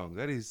shocking song.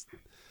 That is...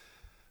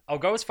 I'll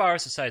go as far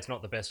as to say it's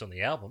not the best on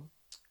the album.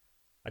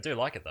 I do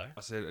like it, though.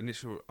 I said I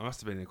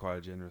must have been in quite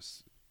a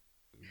generous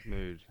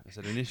mood. I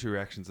said initial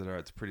reactions that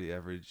it's pretty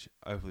average,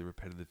 overly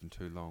repetitive and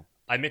too long.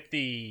 I admit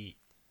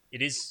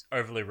it is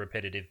overly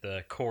repetitive.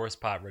 The chorus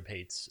part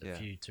repeats a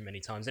few too many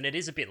times, and it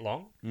is a bit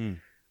long.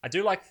 I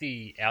do like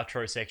the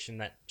outro section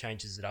that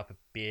changes it up a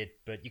bit,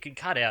 but you can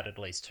cut out at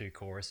least 2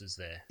 choruses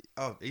there.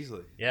 Oh,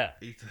 easily. Yeah.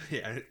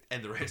 Yeah,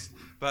 and the rest.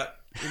 But,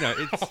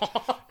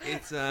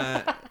 it's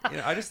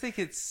I just think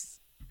it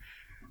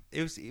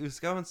was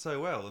going so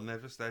well, and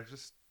they've just I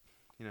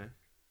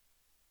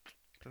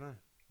don't know.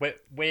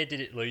 Where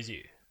did it lose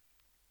you?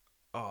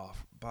 Oh,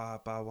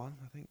 bar 1,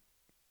 I think.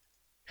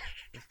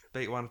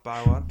 Beat 1,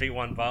 bar 1. Beat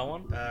 1, bar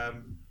 1?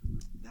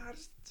 No,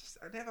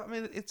 I never. I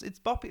mean, it's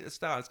boppy at the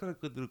start. It's got a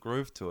good little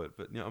groove to it.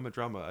 But I'm a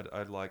drummer.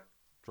 I like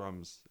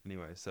drums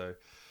anyway. So,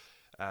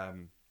 perhaps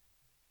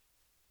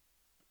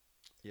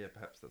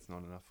that's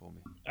not enough for me.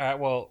 All right.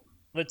 Well,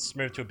 let's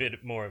move to a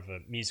bit more of a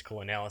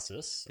musical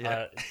analysis.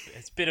 Yeah.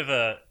 It's a bit of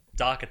a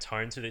darker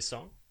tone to this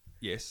song.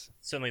 Yes.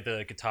 Certainly,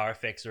 the guitar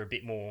effects are a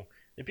bit more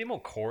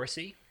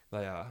chorusy.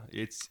 They are.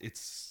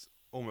 It's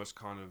almost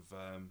kind of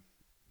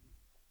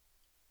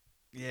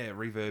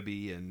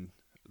reverby and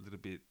a little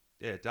bit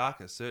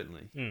darker,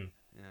 certainly.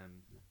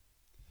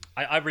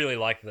 I really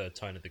like the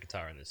tone of the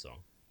guitar in this song.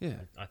 Yeah,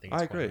 I think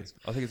it's I agree. Nice.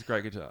 I think it's a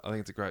great guitar. I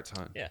think it's a great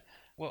tone. Yeah.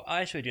 Well,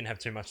 I actually didn't have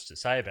too much to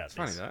say about this.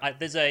 Funny that.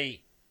 There's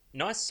a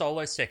nice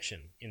solo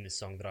section in this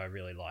song that I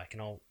really like,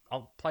 and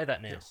I'll play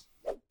that now. Yes.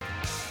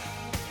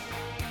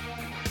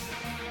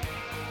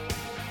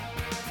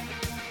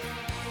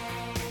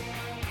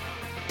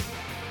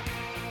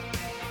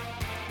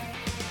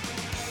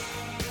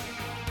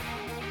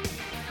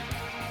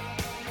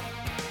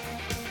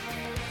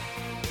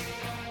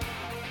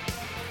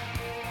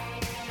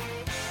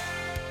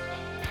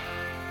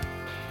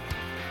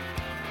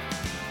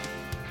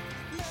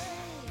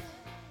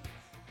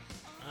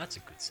 That's a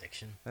good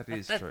section. That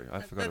is true. I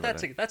forgot about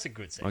that. That's a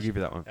good section. I'll give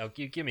you that one.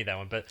 Give me that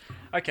one. But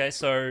okay,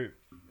 so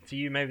for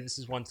you, maybe this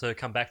is one to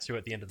come back to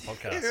at the end of the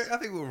podcast. Yeah, I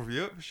think we'll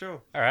review it for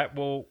sure. All right.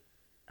 Well,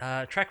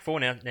 track 4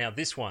 now. Now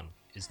this one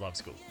is Love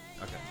School.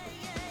 Okay.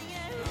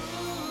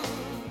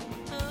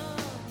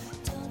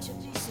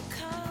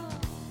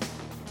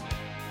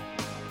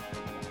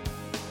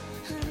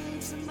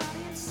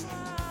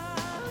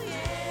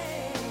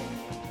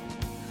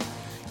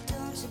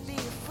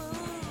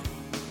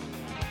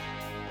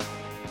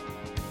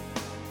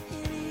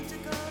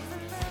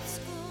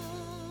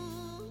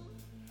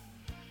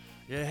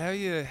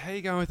 Yeah, how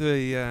you going with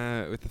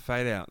the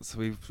fade outs?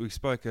 We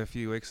spoke a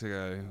few weeks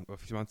ago, or a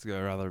few months ago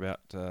rather, about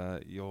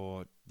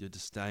your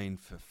disdain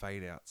for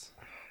fade outs.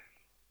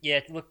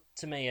 Yeah, look,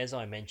 to me, as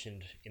I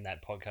mentioned in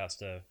that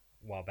podcast a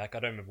while back, I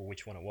don't remember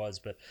which one it was,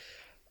 but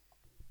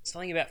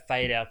something about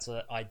fade outs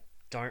I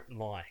don't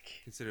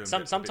like. Consider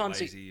them sometimes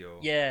a bit lazy,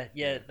 or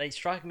they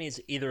strike me as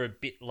either a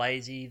bit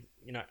lazy,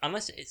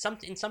 unless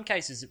in some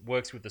cases it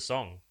works with the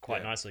song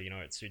quite nicely,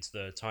 it suits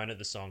the tone of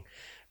the song.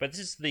 But this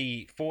is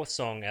the 4th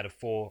song out of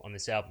 4 on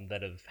this album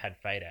that have had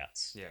fade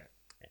outs. Yeah.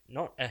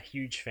 Not a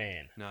huge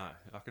fan. No,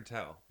 I can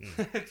tell.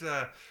 It's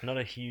not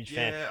a huge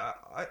fan. Yeah,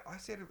 I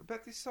said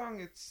about this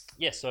song, it's...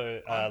 Yeah, so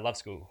Love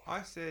School.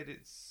 I said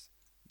it's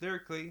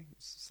lyrically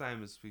it's the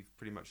same as we've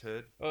pretty much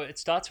heard. Well, it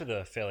starts with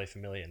a fairly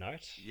familiar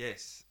note.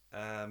 Yes.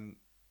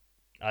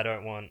 I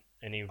don't want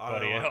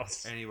anybody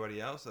else.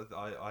 Anybody else?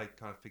 I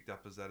kind of picked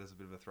up as a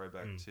bit of a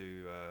throwback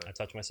to... I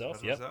Touch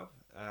Myself,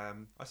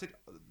 I said,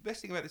 the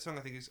best thing about this song,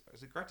 I think, is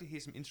it's great to hear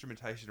some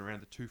instrumentation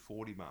around the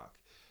 240 mark.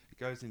 It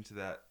goes into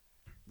that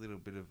little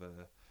bit of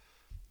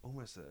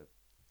almost a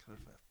kind of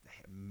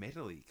a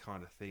metal-y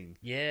kind of thing.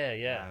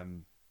 Yeah.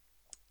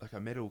 Like a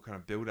metal kind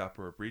of build-up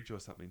or a bridge or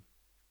something.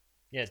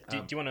 Yeah,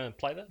 do you want to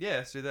play that? Yeah,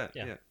 let's do that.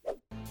 Yeah.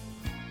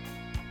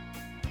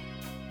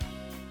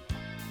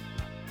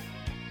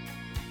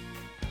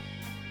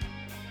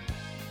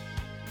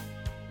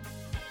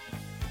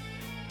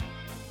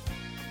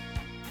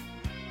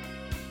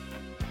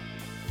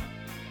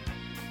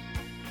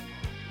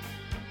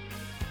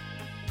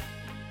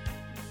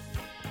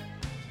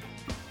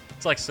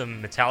 It's like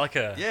some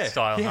Metallica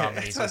style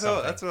harmonies. That's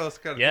what I was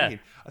kind of thinking.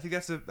 I think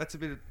that's a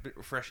bit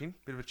refreshing,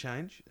 bit of a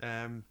change.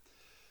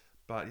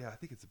 But yeah, I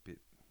think it's a bit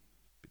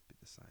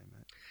the same,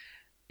 mate.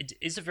 It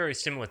is a very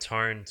similar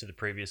tone to the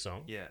previous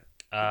song. Yeah,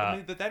 I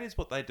mean, but that is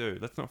what they do.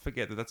 Let's not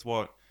forget that's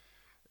what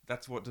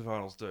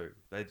Divinyls do.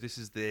 This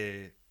is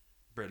their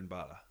bread and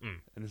butter, and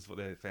this is what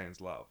their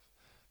fans love.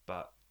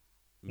 But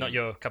not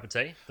your cup of tea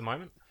at the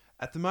moment.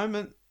 At the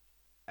moment.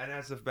 And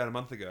as of about a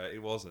month ago,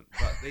 it wasn't.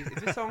 But if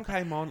this song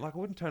came on, I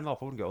wouldn't turn it off.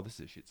 I wouldn't go, "Oh, this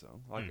is a shit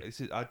song."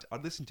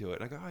 I'd listen to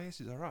it and I go, "Oh,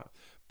 yes, it's all right."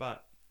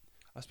 But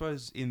I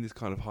suppose in this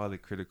kind of highly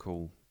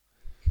critical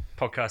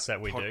podcast that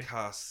we do.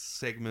 Podcast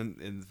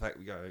segment, in the fact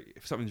we go,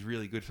 if something's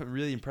really good, if something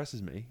really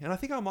impresses me, and I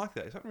think I'm like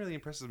that. If something really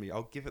impresses me,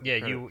 I'll give it the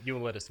credit you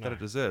will let us know that it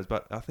deserves.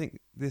 But I think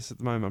this at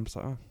the moment, I'm just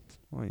like,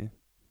 oh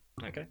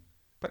yeah. Okay.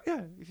 But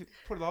yeah, if you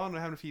put it on and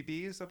having a few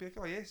beers, I'll be like,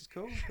 oh yeah, this is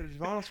cool. Bit of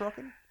Divinyls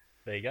rocking.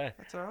 There you go.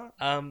 That's all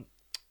right.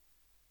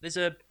 There's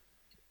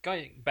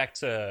going back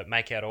to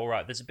Make Out All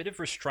Right, there's a bit of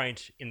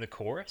restraint in the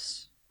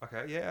chorus.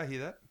 Okay, yeah, I hear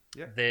that.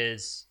 Yeah.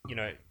 There's,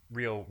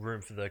 real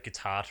room for the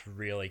guitar to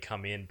really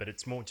come in, but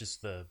it's more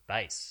just the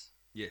bass.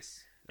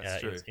 Yes,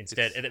 that's true.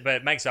 But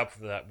it makes up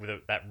for that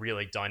with that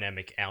really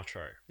dynamic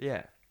outro.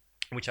 Yeah.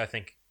 Which I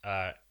think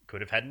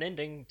could have had an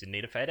ending, didn't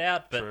need to fade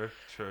out. But,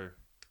 True.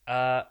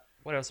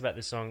 What else about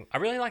this song? I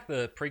really like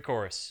the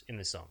pre-chorus in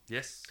this song.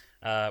 Yes.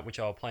 Which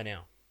I'll play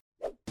now.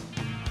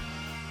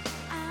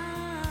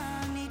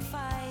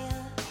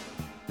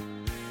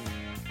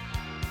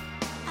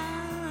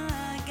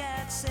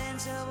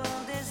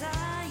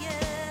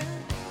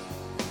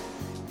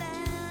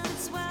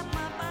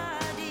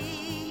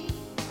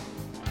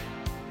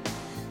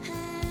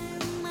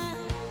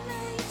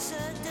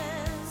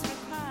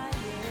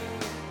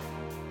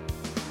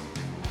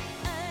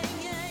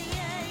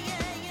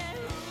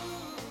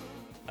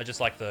 I just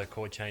like the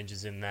chord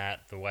changes in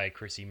that, the way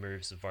Chrissy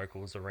moves the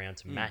vocals around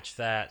to match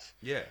that.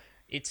 Yeah.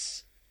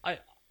 It's I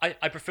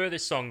prefer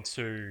this song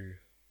to,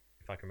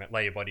 if I can remember,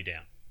 Lay Your Body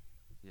Down.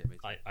 Yeah, me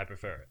too. I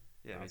prefer it.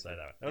 Yeah, I'll me say too.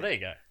 that. Oh, there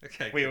you go.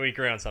 Okay, we good.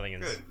 agree on something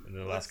in Good.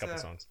 the last couple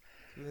of songs.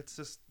 Let's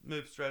just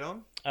move straight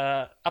on.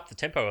 Up the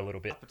tempo a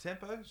little bit. Up a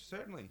tempo,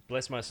 certainly.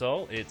 Bless my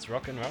soul, it's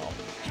rock and roll.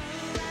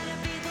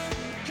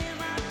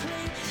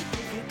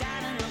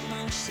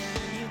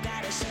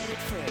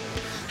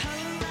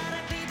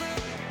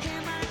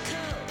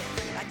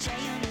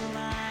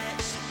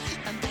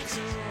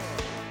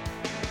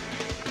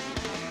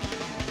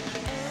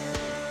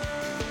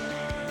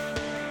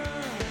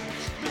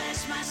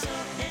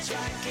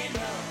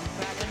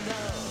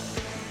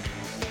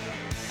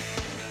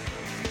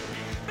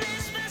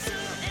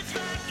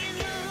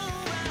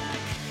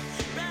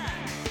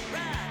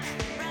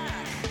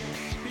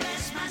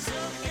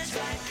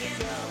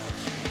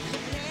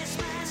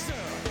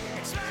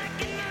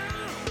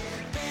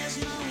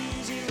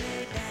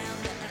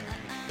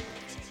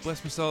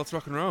 Bless my soul, it's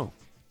rock and roll.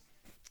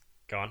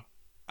 Go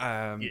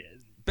on.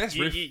 Best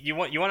riff. You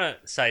want to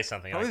say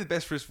something? Probably the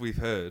best riff we've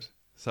heard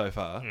so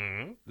far.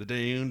 Mm-hmm. The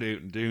doon.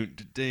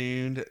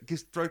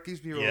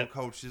 Gives me a real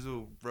Cold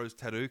Chisel, Rose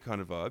Tattoo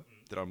kind of vibe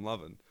that I'm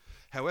loving.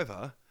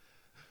 However,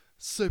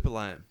 super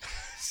lame.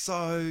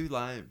 So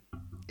lame.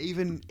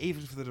 Even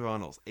for the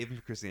Divinyls, even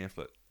for Chrissy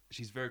Amphlett.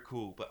 She's very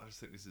cool, but I just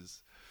think this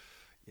is...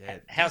 Yeah.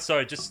 How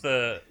so? Just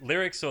the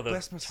lyrics or the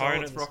Bless my tone?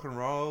 Soul, it's rock and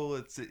roll.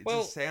 It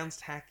just sounds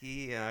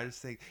tacky, and I just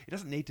think it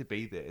doesn't need to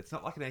be there. It's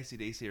not like an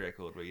AC/DC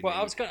record where you.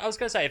 I was going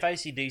to say if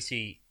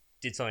AC/DC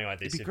did something like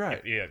this, it'd be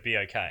great. It'd be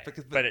okay.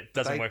 but it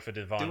doesn't work for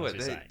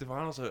Divinyls.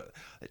 Divinyls are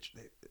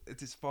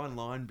it's this fine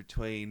line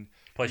between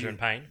pleasure and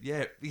pain.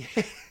 Yeah,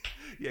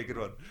 good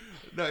one.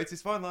 No, it's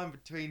this fine line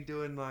between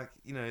doing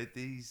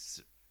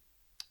these.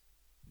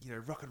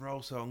 Rock and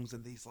roll songs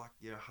and these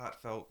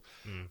heartfelt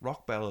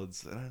rock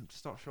ballads, and I'm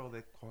just not sure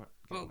they're quite.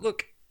 Well,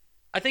 look,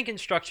 I think in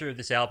structure of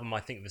this album, I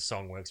think the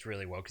song works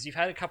really well because you've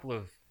had a couple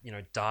of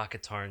darker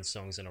tone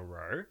songs in a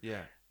row.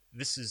 Yeah,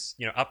 this is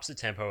ups the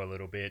tempo a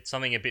little bit,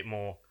 something a bit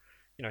more,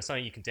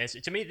 something you can dance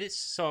to. To me, this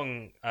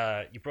song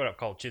you brought up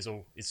Cold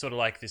Chisel is sort of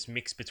like this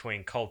mix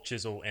between Cold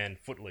Chisel and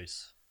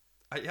Footloose.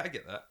 I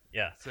get that.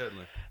 Yeah,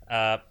 certainly.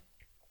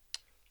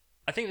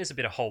 I think there's a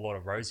bit of Whole Lot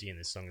of Rosie in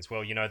this song as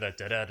well. The da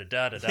da da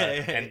da da da,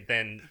 and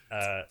then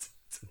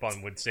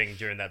Bon would sing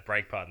during that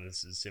break part, and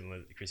this is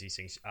similar. Chrissy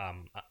sings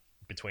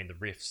between the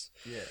riffs.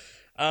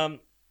 Yeah.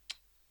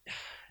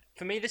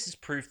 For me, this is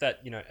proof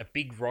that a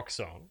big rock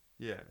song.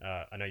 Yeah.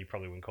 I know you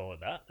probably wouldn't call it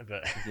that,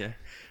 but yeah.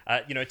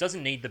 It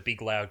doesn't need the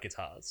big loud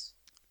guitars.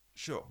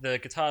 Sure. The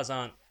guitars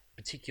aren't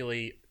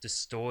particularly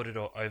distorted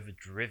or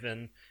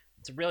overdriven.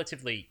 It's a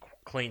relatively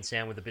clean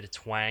sound with a bit of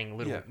twang,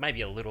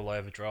 maybe a little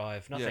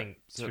overdrive, nothing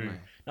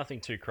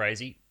too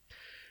crazy.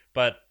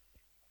 But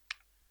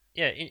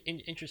yeah,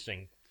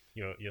 interesting.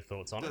 Your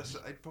thoughts on it?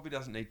 It probably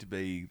doesn't need to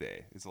be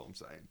there. Is all I'm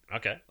saying.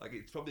 Okay.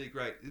 It's probably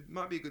it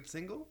might be a good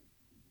single.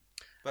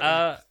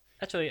 But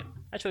actually,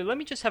 let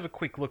me just have a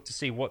quick look to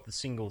see what the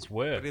singles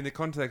were. But in the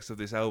context of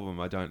this album,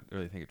 I don't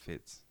really think it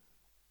fits.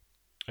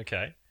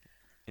 Okay.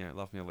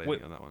 Love me or leave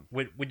me on that one.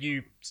 Would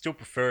you still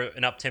prefer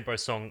an up-tempo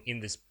song in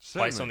this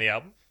place on the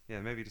album? Yeah,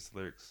 maybe just the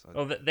lyrics.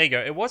 Well, there you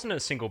go. It wasn't a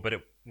single, but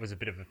it was a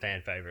bit of a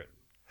fan favourite.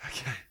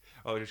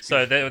 Okay.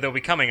 So they'll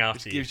be coming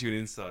after you. It gives you an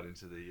insight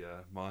into the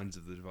minds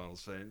of the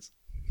Divinyls fans.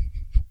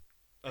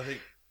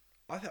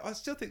 I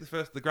still think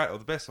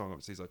the best song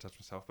obviously is I Touch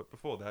Myself, but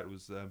before that it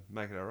was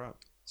Make It Alright.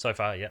 So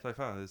far, yeah. So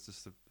far, it's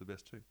just the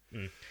best two.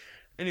 Mm.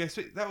 Anyway,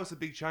 so that was a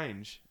big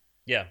change.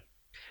 Yeah.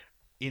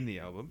 In the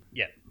album.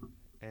 Yeah.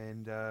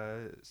 And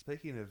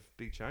speaking of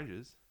big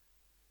changes,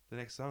 the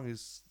next song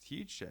is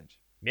huge change.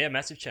 Yeah,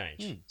 massive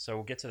change. So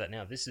we'll get to that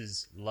now. This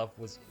is If Love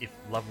Was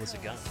a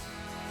Gun.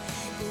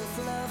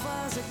 If love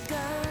was a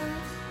gun,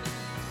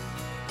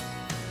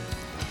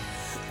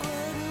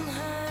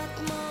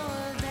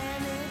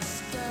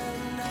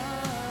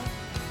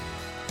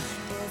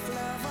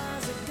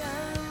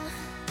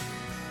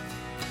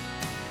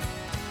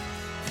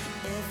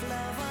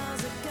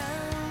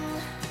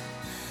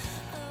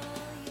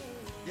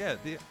 Yeah,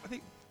 I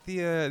think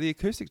the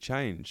acoustic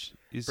change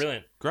is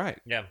Brilliant. Great.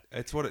 Yeah.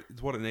 It's what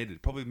it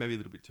needed. Probably maybe a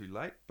little bit too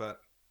late,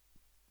 but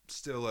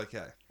still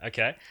okay.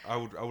 Okay. I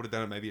would have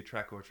done it maybe a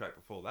track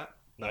before that.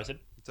 Noted.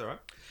 It's all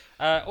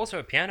right. Also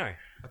a piano.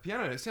 A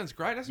piano. It sounds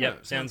great, doesn't Yep,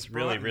 it? sounds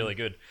really, really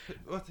good.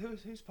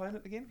 Who's playing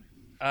it again?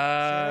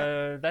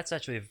 That's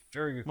actually a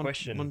very good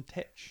question.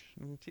 Montech.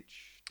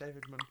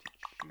 David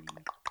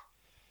Montech.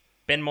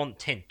 Benmont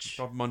Tench.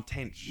 Bob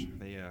Montech.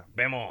 Yeah.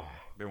 Benmont.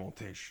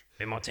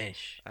 Montech.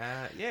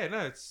 Yeah, no,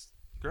 it's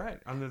great.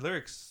 And the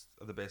lyrics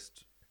are the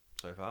best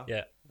so far.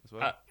 Yeah. As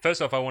well.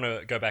 First off, I want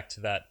to go back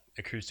to that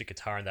acoustic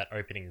guitar and that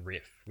opening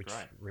riff, which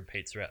Great.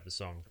 repeats throughout the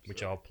song,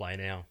 which I'll play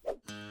now.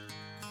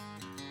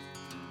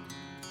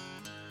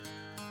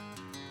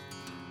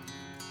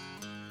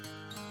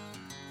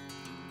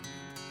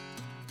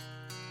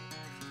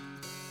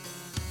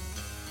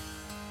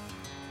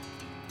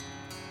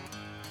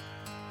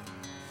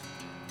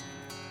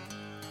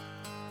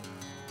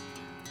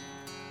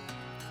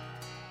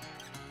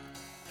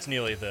 It's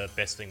nearly the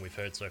best thing we've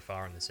heard so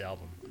far on this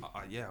album.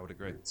 Yeah, I would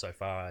agree. So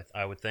far,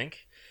 I would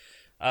think.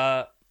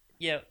 Yeah,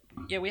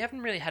 we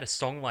haven't really had a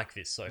song like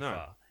this so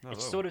far. not It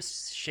at all. sort of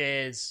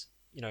shares,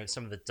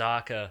 some of the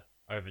darker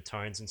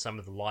overtones and some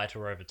of the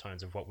lighter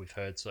overtones of what we've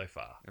heard so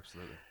far.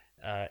 Absolutely.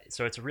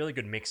 So it's a really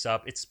good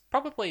mix-up. It's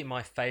probably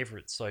my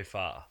favourite so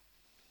far.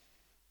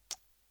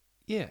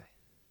 Yeah.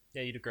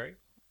 Yeah, you'd agree?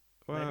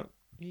 Well,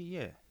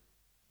 yeah.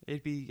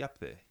 It'd be up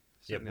there.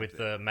 Yeah, Certainly with up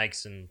there. the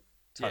makes and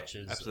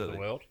touches of absolutely. the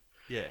world.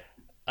 Yeah.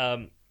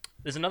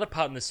 There's another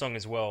part in this song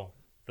as well,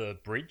 the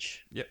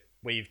bridge. Yep.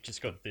 Where you've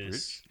just got the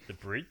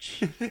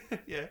bridge.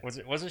 Yeah.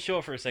 Wasn't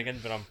sure for a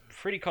second, but I'm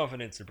pretty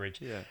confident it's the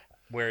bridge. Yeah.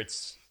 Where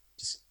it's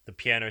just the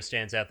piano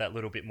stands out that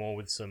little bit more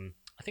with some,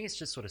 I think it's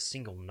just sort of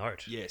single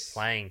note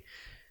playing,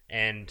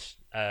 and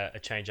a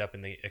change up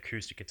in the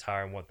acoustic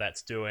guitar and what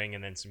that's doing,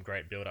 and then some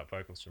great build up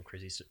vocals from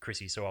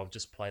Chrissy. So I'll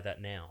just play that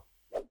now.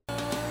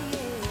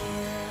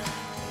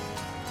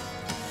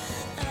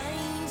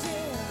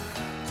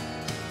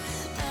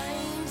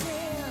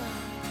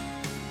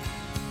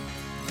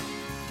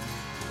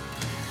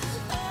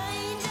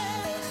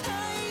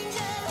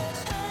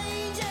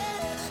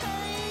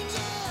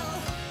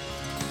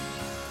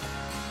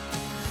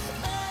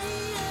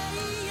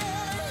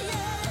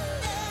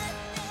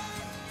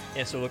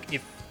 Yeah, so look,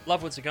 if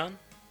Love Was a Gun,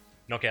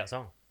 knockout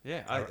song.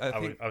 Yeah, I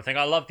would think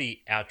I love the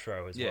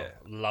outro as well.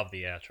 Love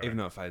the outro. Even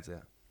though it fades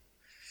out.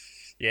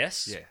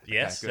 Yes. Yeah.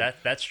 Yes, okay,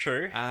 that's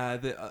true. I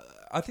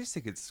just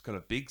think it's kind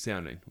of big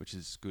sounding, which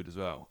is good as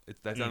well.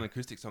 They've done an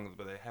acoustic song,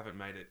 but they haven't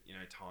made it,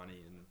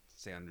 tiny and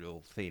sound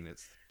real thin.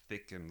 It's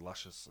thick and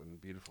luscious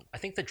and beautiful. I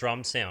think the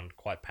drums sound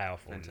quite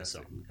powerful in this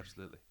Fantastic. song.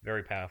 Absolutely.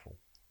 Very powerful.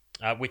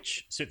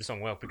 Which suit the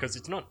song well because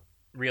it's not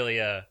really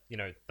the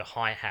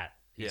hi-hat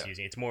he's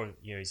using. It's more,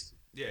 he's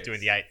doing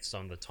the eighths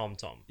on the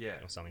tom-tom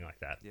or something like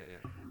that. Yeah.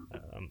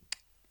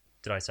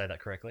 Did I say that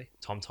correctly?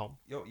 Tom-tom?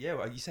 Yeah,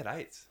 well, you said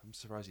eighth. I'm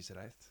surprised you said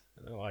eighth.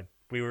 Oh,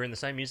 we were in the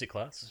same music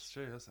class. That's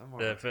true. I'm all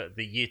right. For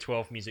the year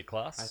 12 music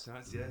class. Eighth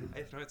notes, yeah.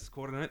 Eighth notes,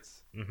 quarter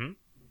notes. Mm-hmm.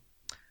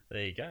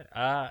 There you go.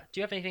 Do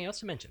you have anything else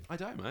to mention? I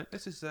don't, mate.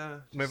 This is...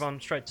 Move on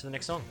straight to the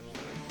next song.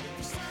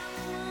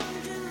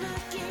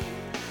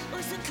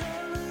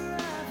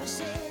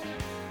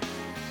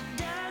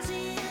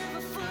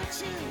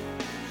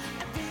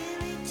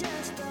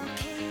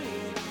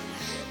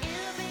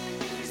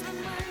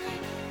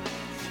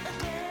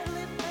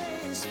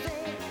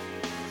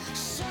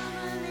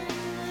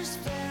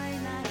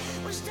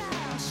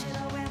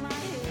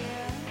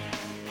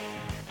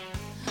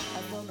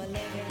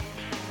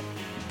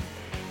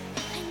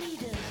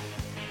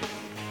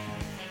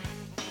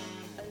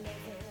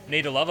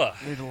 Need a Lover.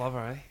 Need a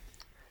Lover, eh?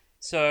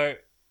 So,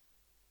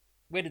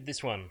 where did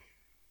this one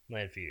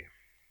land for you?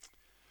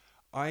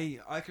 I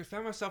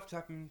found myself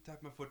tapping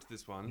my foot to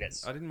this one.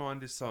 Yes. I didn't mind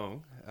this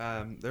song.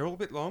 They're all a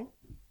bit long.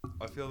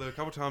 I feel there were a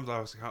couple of times I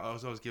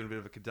was always given a bit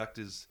of a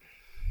conductor's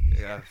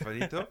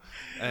finito.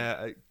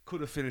 It could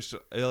have finished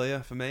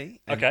earlier for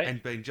me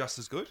and been just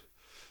as good.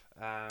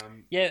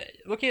 Yeah,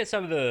 looking at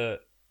some of the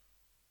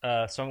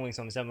song links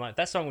on this album,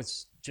 that song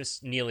was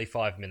just nearly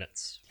 5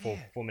 minutes, 4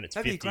 minutes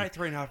 50. That'd be a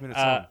great 3.5 minute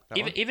song.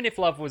 Even if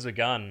Love Was a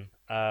Gun,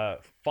 5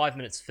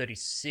 minutes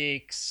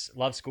 36,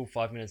 Love School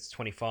 5 minutes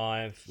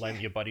 25, Lay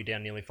Your Body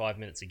Down nearly 5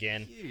 minutes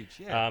again. Huge,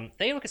 yeah.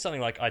 Then you look at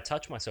something like I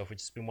Touch Myself,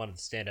 which has been one of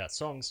the standout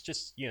songs.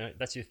 Just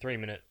that's your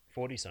 3-minute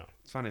 40 song.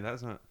 It's funny, that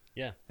isn't it?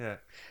 Yeah, yeah.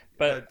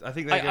 But I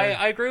think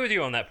I agree with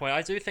you on that point.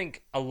 I do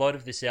think a lot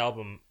of this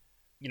album,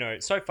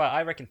 so far,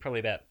 I reckon probably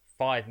about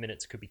 5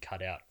 minutes could be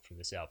cut out from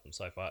this album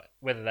so far.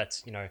 Whether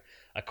that's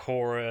a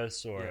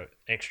chorus or an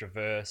extra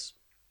verse,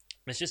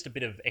 there's just a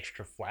bit of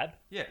extra flab.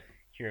 Yeah.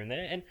 Here and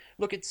there, and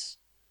look, it's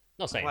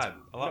not saying flab.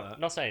 I like that.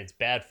 Not saying it's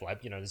bad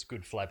flab. There's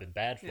good flab and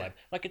bad flab. Yeah.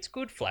 Like it's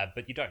good flab,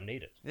 but you don't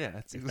need it. Yeah,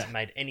 that's if that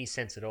made any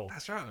sense at all.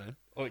 That's right, man.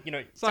 Or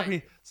it's like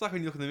when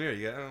you look in the mirror,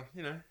 you go,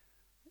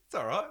 it's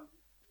all right.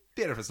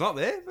 Better if it's not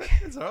there, but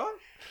it's all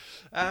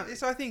right.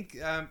 So I think,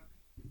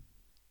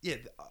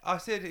 I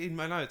said in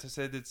my notes,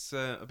 it's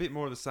a bit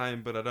more of the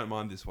same, but I don't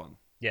mind this one.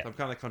 Yeah. So I'm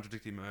kind of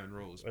contradicting my own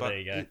rules. Well, but there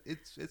you go.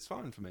 It's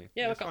fine for me.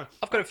 Yeah, it's fine.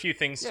 I've got a few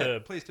things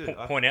to please do.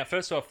 point out.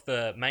 First off,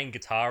 the main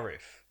guitar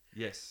riff.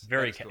 Yes.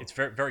 Cool. It's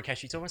very, very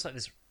catchy. It's almost like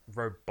this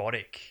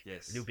robotic.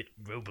 Yes. A little bit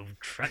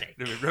robotronic.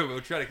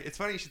 Robotronic. It's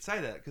funny you should say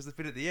that because the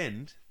bit at the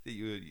end that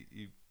you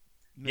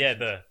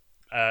mentioned.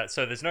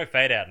 So there's no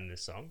fade out in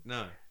this song.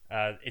 No.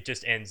 It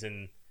just ends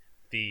in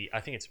I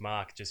think it's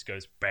Mark, just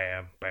goes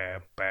bam,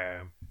 bam,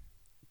 bam.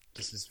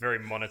 Just this very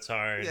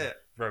monotone,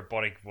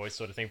 robotic voice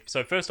sort of thing.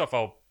 So first off,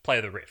 I'll play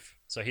the riff.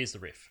 So here's the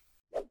riff.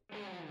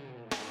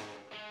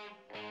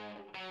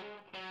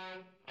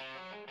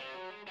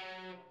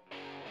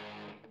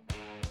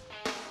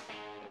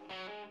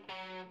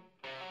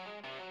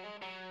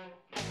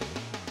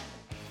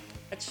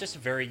 It's just a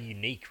very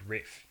unique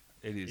riff.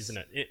 It is. Isn't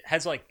it? It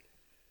has like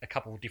a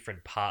couple of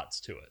different parts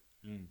to it.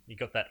 You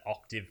got that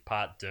octave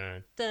part,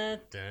 dun, dun,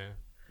 dun.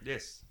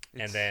 Yes.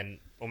 And then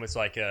almost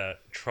like a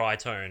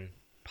tritone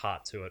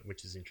part to it,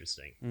 which is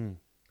interesting.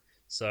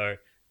 So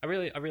I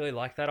really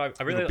like that. I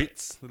really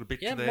little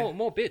bits. Yeah, there.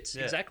 more bits,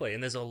 exactly.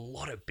 And there's a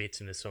lot of bits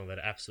in this song that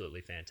are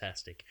absolutely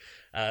fantastic.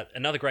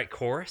 Another great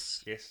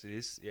chorus. Yes, it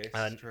is. Yes,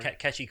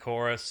 catchy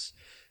chorus.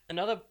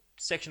 Another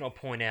section I'll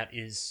point out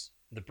is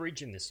the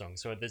bridge in this song.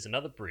 So there's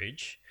another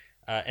bridge,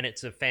 and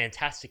it's a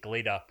fantastic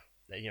lead up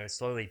that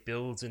slowly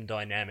builds in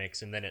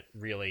dynamics, and then it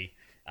really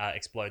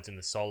explodes in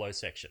the solo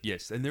section.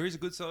 Yes, and there is a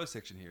good solo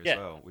section here as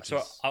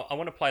well. I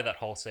want to play that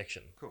whole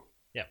section. Cool.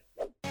 Yeah.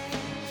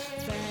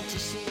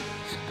 Fantasy,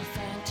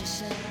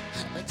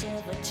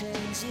 whatever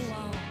turns you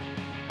on.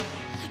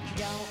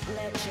 Don't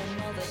let your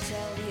mother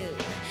tell you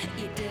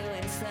you're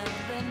doing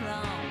something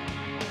wrong.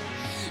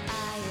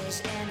 I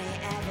use any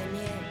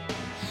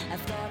avenue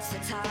of thoughts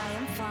that I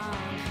am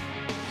found.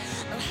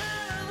 Oh,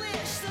 how I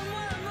wish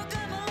someone would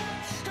come along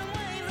and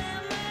wave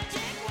their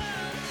magic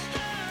wand.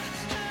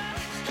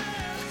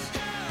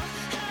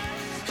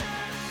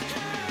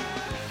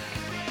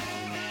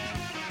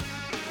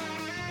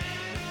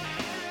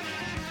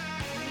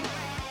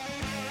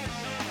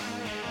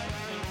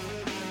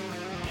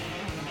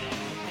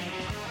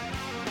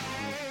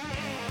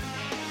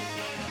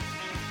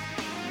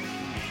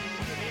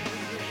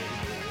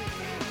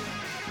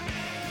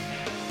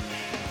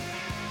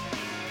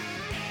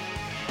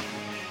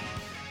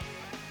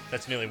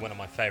 That's nearly one of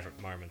my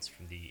favourite moments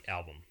from the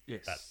album.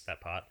 Yes.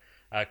 That part.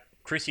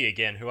 Chrissy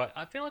again, who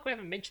I feel like we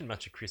haven't mentioned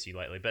much of Chrissy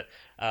lately, but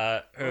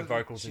her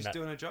vocals in that... She's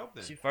doing her job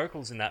then. Her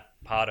vocals in that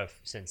part are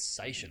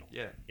sensational.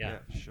 Yeah,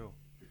 sure.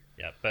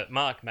 Yeah, but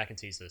Mark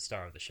McEntee's the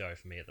star of the show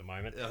for me at the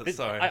moment.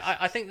 Sorry.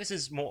 I think this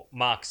is more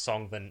Mark's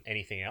song than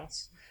anything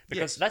else,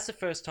 because that's the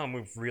first time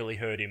we've really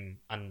heard him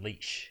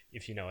unleash,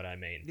 if you know what I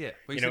mean. Yeah,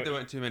 well, you said there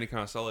weren't too many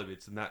kind of solo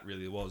bits, and that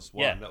really was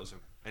one. Yeah.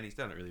 And he's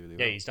done it really, really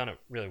well. Yeah, he's done it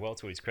really well,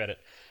 to his credit.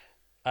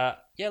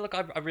 Look,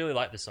 I really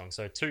like this song.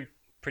 So 2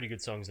 pretty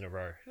good songs in a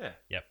row. Yeah.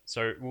 Yep.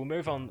 So we'll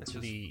move on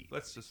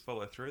Let's just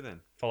follow through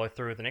then. Follow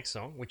through with the next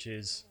song, which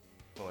is...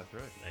 Follow through.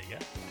 There you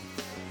go.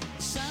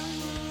 Sun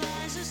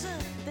rises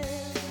up,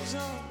 is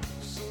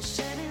also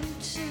setting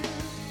too.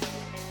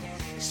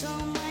 So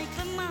make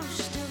the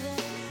most of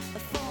it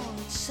before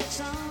it sits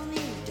on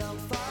you. Don't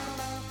follow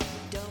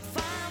through.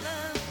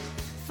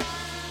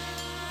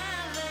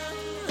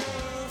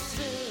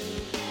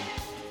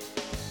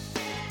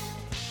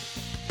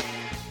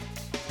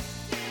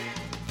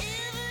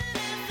 Even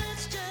if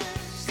it's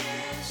just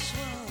this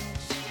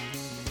once,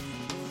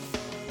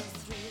 follow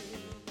through.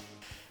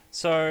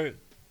 So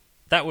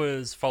that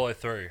was Follow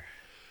Through.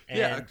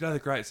 And another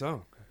great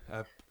song.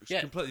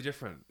 Completely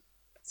different.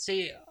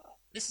 See,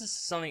 this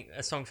is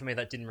a song for me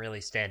that didn't really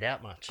stand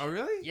out much. Oh,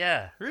 really?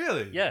 Yeah.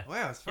 Really? Yeah.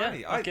 Wow, it's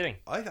funny. Yeah, I'm kidding.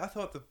 I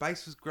thought the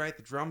bass was great,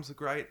 the drums were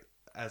great.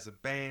 As a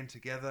band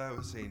together,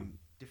 we've seen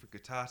different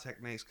guitar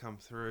techniques come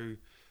through.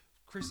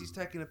 Chrissy's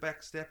taking a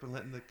back step and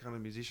letting the kind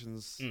of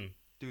musicians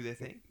do their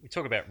thing. We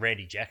talk about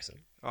Randy Jackson.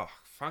 Oh,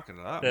 funking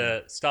it up.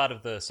 The start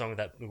of the song,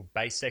 that little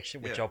bass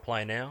section, which I'll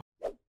play now.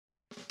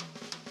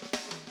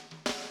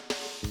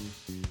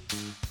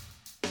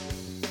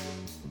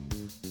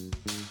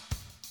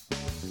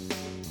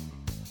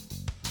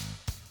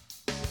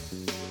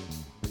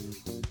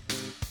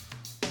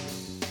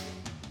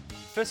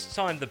 First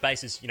time the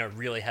bass has,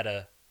 really had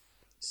a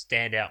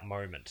standout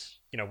moment,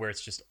 where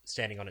it's just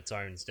standing on its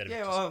own instead of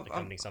just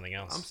accompanying something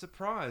else. I'm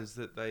surprised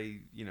that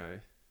they,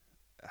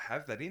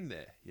 have that in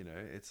there.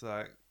 It's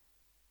like,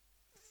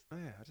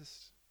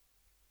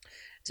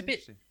 It's a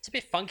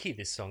bit funky,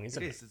 this song,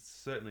 isn't it? It is.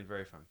 It's certainly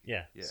very funky.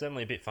 Yeah,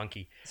 certainly a bit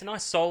funky. It's a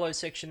nice solo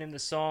section in the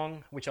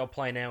song, which I'll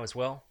play now as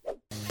well.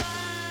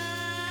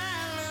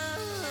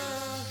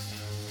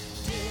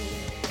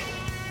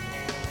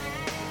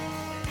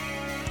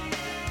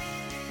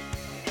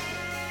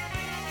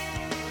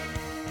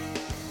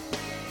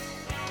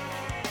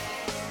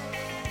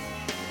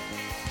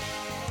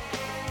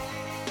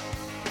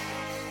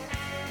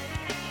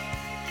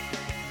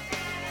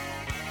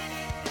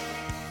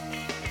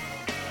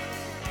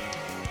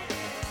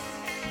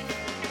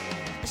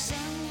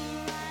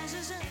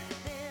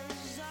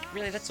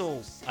 Really, that's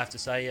all I have to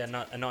say. A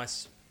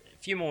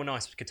few more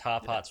nice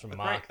guitar parts from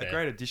Mark there. A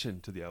great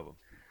addition to the album.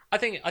 I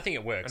think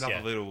it works.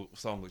 Another little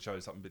song that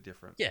shows something a bit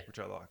different. Yeah, which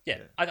I like. Yeah,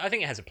 I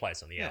think it has a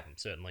place on the album,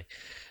 certainly.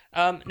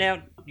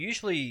 Now,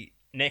 usually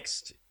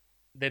next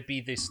there'd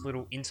be this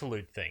little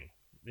interlude thing,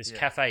 this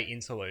cafe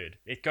interlude.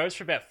 It goes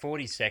for about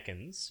 40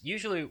 seconds.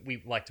 Usually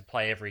we like to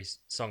play every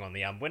song on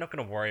the album. We're not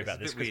going to worry about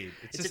this. Weird.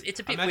 It's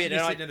a bit imagine weird.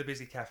 You're sitting in a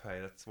busy cafe.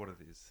 That's what it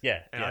is.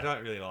 Yeah, and I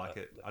don't really like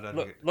it. I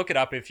don't look it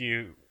up if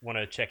you want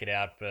to check it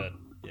out. But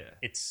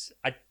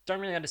I don't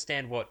really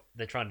understand what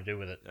they're trying to do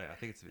with it. Yeah, I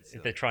think it's a bit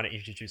silly. They're trying to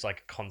introduce like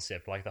a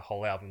concept, like the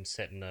whole album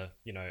set in a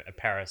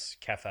Paris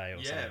cafe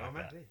or something like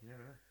that.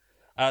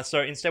 Yeah,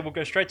 so instead, we'll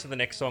go straight to the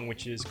next song,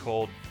 which is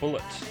called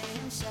Bullet.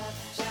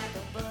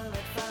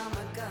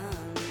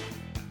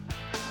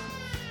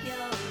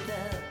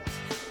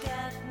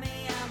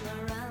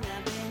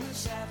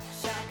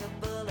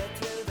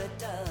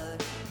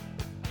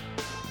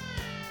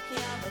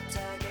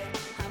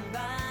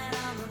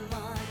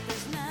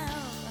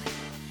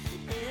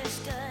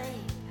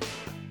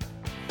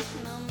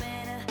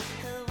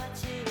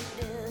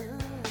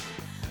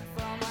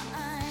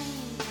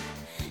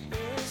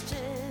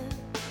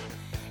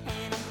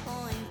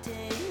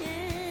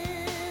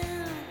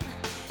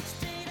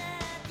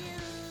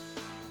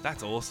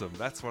 That's awesome.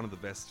 That's one of the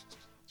best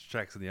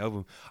tracks on the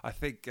album. I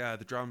think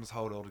the drums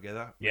hold all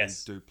together.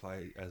 Yes, do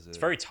play as it's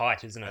very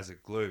tight, isn't it? As a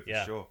glue,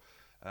 for sure.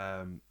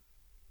 I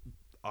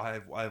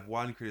have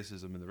one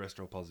criticism, and the rest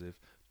are all positive.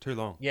 Too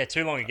long. Yeah,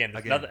 too long again.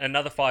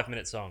 Another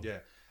 5-minute song. Yeah,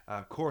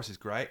 chorus is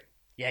great.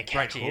 Yeah,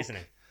 catchy, isn't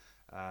it?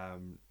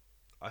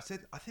 I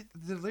think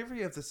the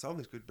delivery of the song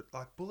is good, but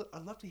like Bullet,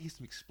 I'd love to hear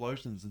some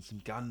explosions and some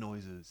gun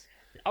noises.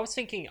 I was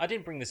thinking, I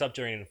didn't bring this up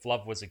during If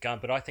Love Was a Gun,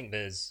 but I think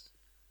there's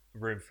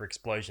room for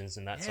explosions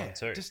in that song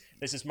too.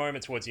 There's this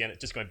moment towards the end,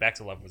 just going back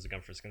to Love Was a Gun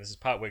for a second, there's this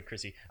part where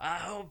Chrissy, I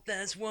hope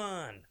there's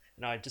one.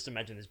 And I just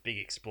imagine this big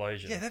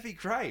explosion. Yeah, that'd be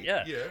great.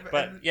 Yeah.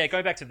 But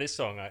going back to this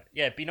song,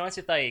 it'd be nice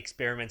if they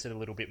experimented a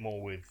little bit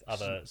more with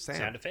other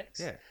sound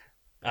effects.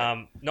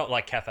 Yeah. Not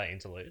like Cafe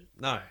Interlude.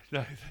 No.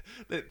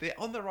 They're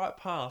on the right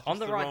path. On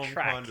the right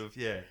track. Kind of,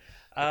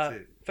 that's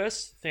it.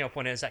 First thing I'll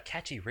point out is that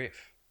catchy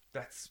riff.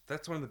 That's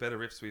one of the better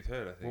riffs we've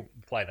heard, I think.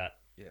 We'll play that.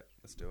 Yeah,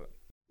 let's do it.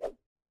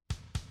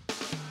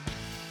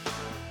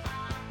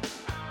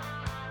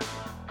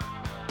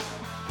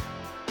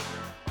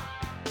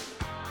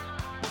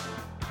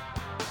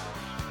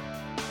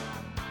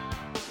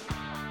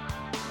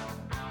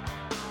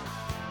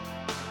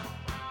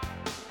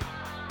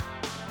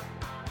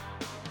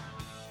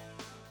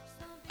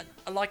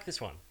 I like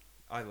this one.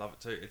 I love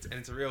it too.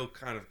 It's a real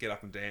kind of get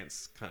up and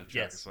dance kind of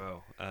track as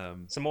well.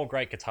 Some more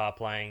great guitar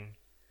playing.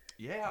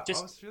 Yeah, I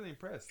was really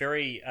impressed.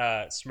 Very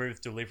smooth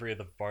delivery of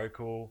the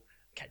vocal.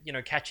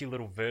 Catchy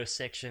little verse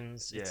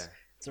sections. It's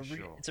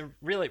a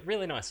really,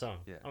 really nice song.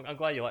 Yeah. I'm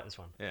glad you like this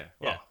one. Yeah.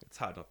 Well, it's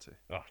hard not to.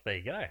 Oh, there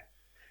you go.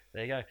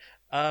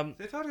 I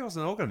thought it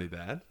wasn't all going to be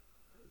bad.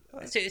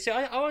 So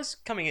I was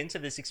coming into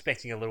this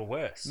expecting a little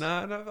worse.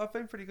 No, I've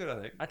been pretty good, I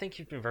think. I think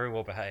you've been very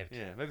well behaved.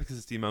 Yeah, maybe because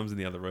it's your mum's in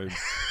the other room.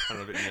 I'm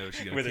a bit nervous.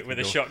 She's with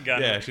a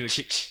shotgun. Yeah,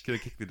 she's going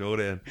to kick the door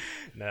down.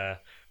 Nah,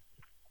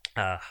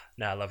 I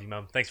love you,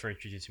 Mum. Thanks for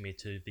introducing me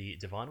to the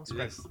Divinyls.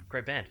 Yes.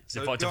 Great band.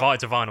 So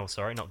Divinyls,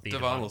 sorry, not the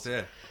Divinyls.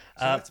 Yeah.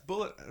 So that's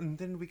Bullet, and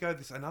then we go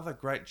another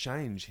great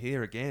change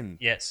here again.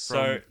 Yes.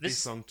 So this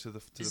song to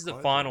the this is the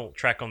final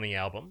track on the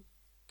album,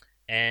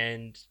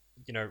 and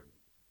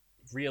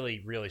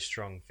really, really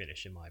strong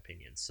finish in my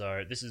opinion.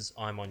 So this is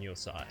I'm on Your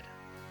Side.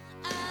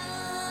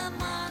 I'm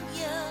on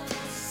your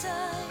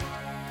side.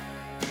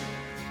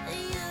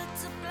 You're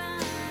too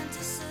blind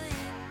to see.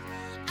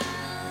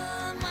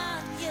 I'm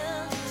on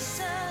your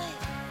side.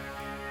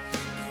 You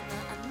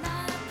know I'm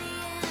not the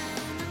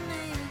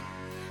enemy.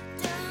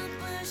 Don't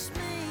push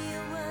me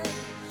away.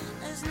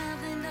 There's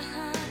nothing to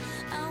hide.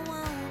 I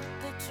won't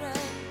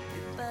betray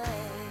you,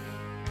 babe.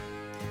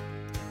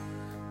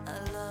 I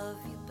love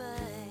you, babe.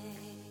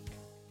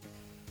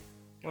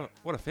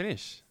 What a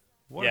finish!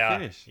 What a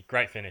finish!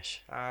 Great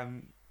finish.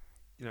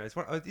 This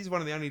is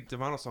one of the only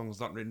Divinyl songs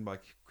not written by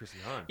Chrissie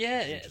Hynde.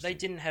 Yeah, they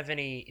didn't have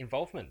any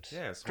involvement.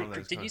 Yeah, it's one of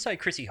those. Did you say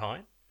Chrissie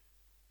Hynde?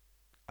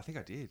 I think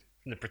I did.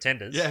 From the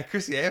Pretenders. Yeah,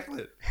 Chrissy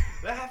Amphlett.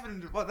 That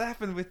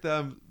happened with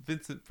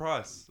Vincent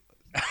Price.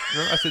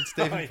 Remember I said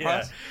Stephen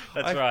Price?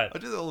 That's right. I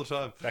do that all the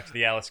time. Back to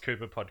the Alice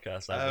Cooper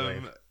podcast, I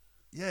believe.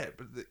 Yeah,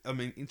 but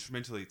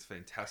instrumentally, it's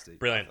fantastic.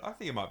 Brilliant. I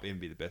think it might even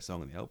be the best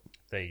song on the album.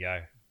 There you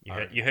go.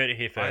 You heard it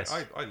here first.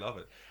 I love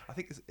it. I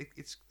think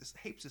it's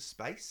heaps of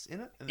space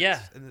in it. And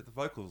and the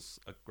vocals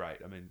are great.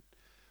 I mean,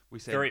 we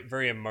said very,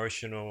 very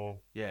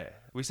emotional. Yeah,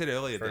 we said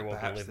earlier that well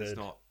perhaps delivered. there's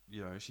not,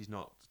 she's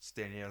not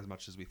standing out as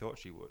much as we thought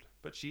she would,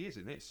 but she is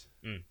in this.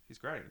 She's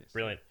great in this.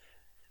 Brilliant.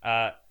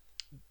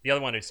 The other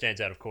one who stands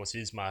out, of course,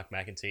 is Mark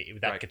McEntee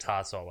with that Great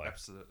guitar solo,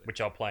 absolutely,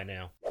 which I'll play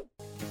now. I'm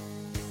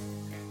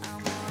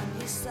on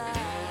your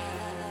side.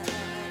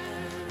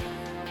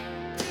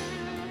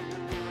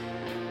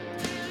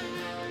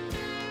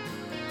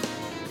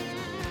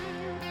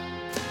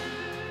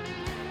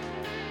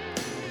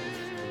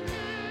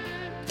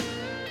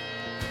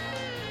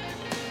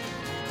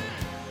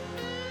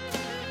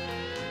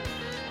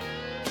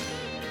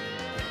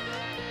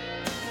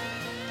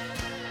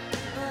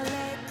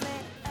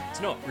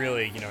 not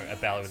really, you know, a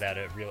ballad without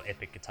a real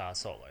epic guitar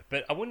solo.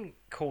 But I wouldn't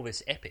call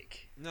this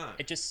epic. No.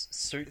 It just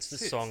suits the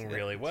song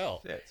really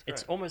well. Yeah,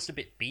 it's almost a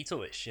bit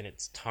Beatles-ish in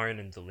its tone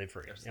and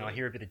delivery. You know, I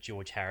hear a bit of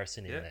George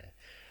Harrison in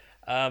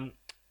there.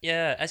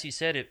 Yeah, as you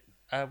said, it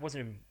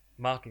wasn't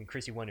Mark and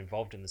Chrissy weren't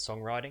involved in the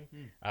songwriting.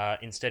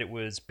 Instead, it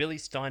was Billy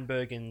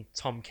Steinberg and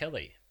Tom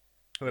Kelly,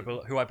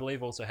 who I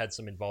believe also had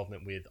some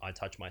involvement with I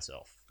Touch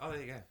Myself. Oh,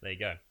 there you go. There you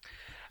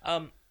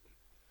go.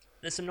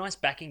 There's some nice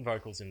backing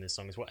vocals in this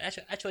song as well.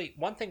 Actually,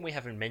 one thing we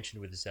haven't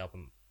mentioned with this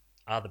album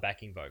are the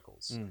backing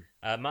vocals.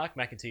 Mark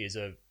McAtee is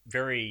a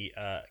very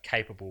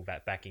capable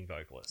backing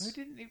vocalist.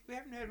 We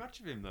haven't heard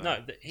much of him though. No,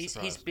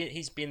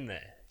 he's been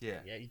there. Yeah.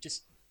 You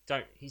just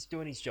don't. He's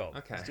doing his job.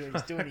 Okay.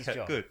 He's doing his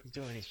job. Good. He's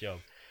doing his job.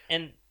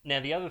 And now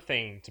the other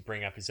thing to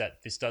bring up is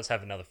that this does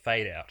have another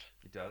fade out.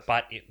 It does.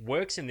 But it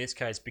works in this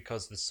case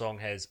because the song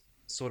has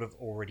sort of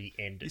already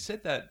ended. You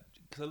said that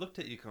because I looked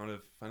at you kind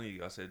of funny.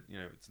 I said, you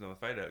know, it's another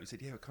fade out. You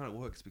said, yeah, it kind of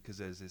works because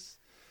there's this.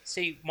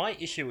 See, my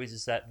issue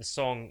is that the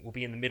song will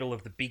be in the middle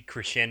of the big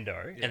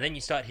crescendo, and then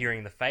you start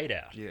hearing the fade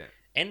out. Yeah.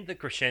 End the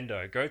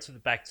crescendo, go to the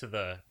back to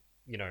the,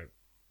 you know,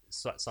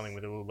 something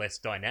with a little less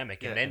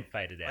dynamic, and then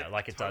fade it out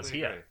like it does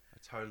here.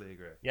 I totally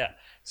agree. Yeah.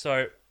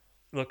 So,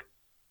 look,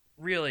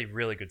 really,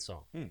 really good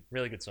song.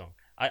 Really good song.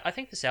 I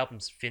think this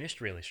album's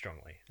finished really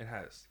strongly. It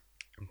has.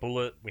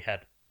 Bullet, we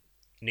had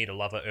Need a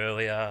Lover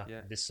earlier,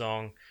 this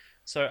song.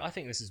 So I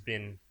think this has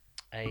been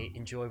a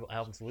enjoyable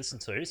album to listen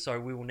to.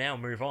 So we will now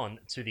move on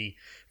to the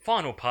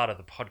final part of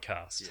the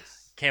podcast.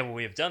 Yes. Campbell,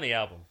 we have done the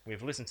album.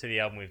 We've listened to the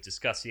album. We've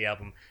discussed the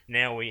album.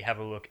 Now we have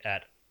a look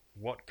at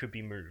what could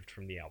be moved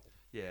from the album.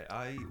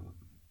 Yeah,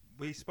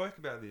 we spoke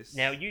about this.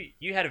 Now,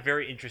 you had a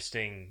very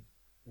interesting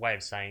way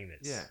of saying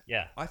this.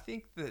 Yeah. I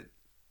think that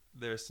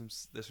there's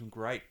some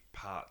great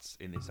parts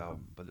in this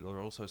album, but there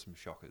are also some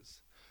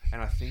shockers.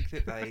 And I think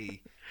that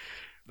they...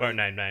 Won't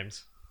name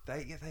names.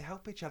 They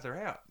help each other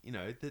out. You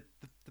know, the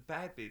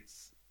bad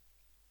bits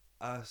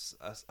are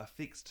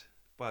fixed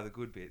by the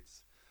good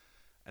bits,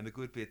 and the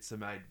good bits are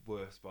made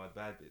worse by the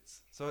bad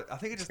bits. So I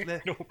think it just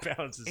it all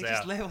balances out. It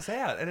just levels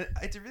out, and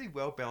it's a really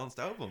well balanced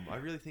album. I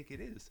really think it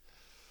is.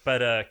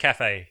 But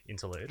Cafe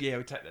Interlude. Yeah,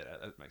 we take that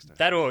out. That makes sense.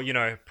 That or, you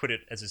know, put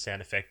it as a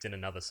sound effect in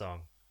another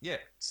song. Yeah,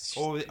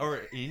 or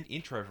an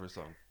intro for a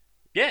song.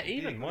 Yeah,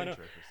 even why not?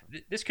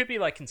 This could be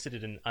like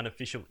considered an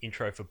unofficial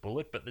intro for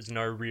Bullet, but there's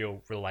no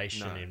real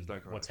relation in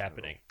what's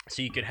happening.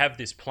 So you could have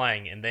this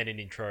playing and then an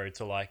intro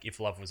to like If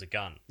Love Was a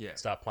Gun. Yeah.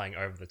 Start playing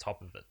over the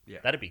top of it. Yeah.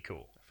 That'd be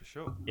cool. For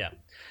sure. Yeah.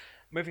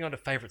 Moving on to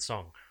favourite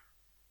song.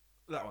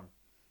 That one.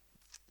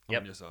 I'm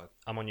on your side.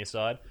 I'm on your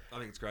side. I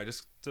think it's great.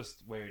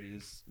 Just where it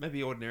is.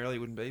 Maybe ordinarily it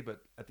wouldn't be,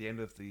 but at the end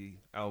of the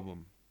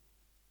album,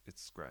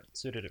 it's great.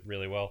 Suited it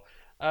really well.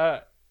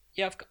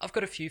 Yeah, I've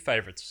got a few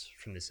favourites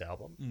from this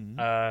album.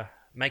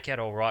 Make Out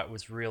Alright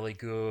was really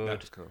good.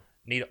 That was cool.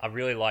 I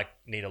really like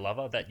Need a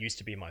Lover. That used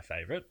to be my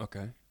favourite.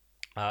 Okay.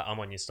 I'm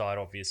on your side,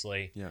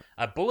 obviously.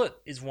 Yeah. Bullet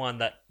is one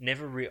that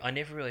I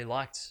never really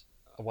liked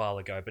a while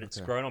ago, but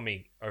it's grown on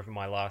me over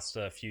my last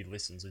few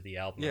listens of the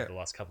album over the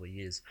last couple of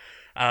years.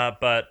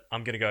 But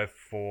I'm going to go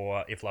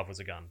for If Love Was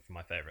a Gun for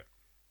my favourite.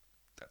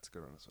 That's a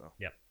good one as well.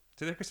 Yep.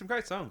 So there's some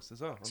great songs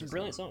as well. Some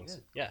brilliant songs.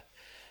 Yeah.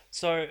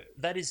 So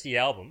that is the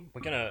album.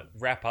 We're going to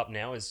wrap up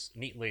now as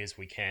neatly as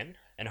we can,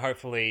 and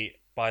hopefully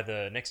by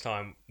the next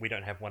time we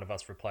don't have one of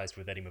us replaced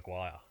with Eddie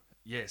Maguire.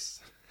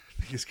 Yes.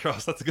 Fingers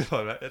crossed. That's a good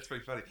one, mate. That's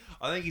pretty funny.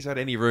 I think he's had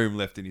any room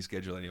left in his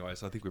schedule anyway,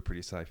 so I think we're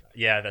pretty safe.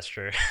 Yeah, that's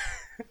true.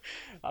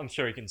 I'm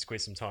sure he can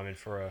squeeze some time in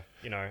for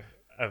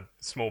a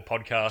small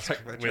podcast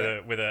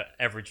with a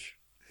average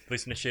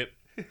listenership,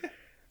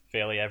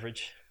 fairly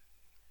average,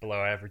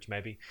 below average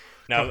maybe.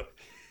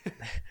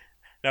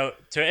 Now,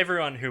 to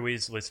everyone who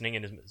is listening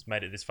and has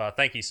made it this far,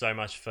 thank you so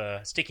much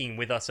for sticking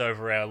with us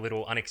over our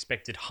little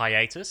unexpected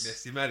hiatus.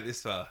 Yes, you made it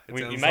this far.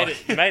 You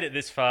made it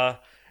this far.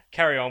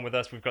 Carry on with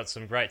us. We've got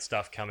some great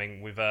stuff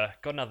coming. We've got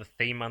another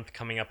theme month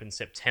coming up in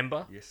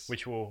September,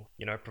 which will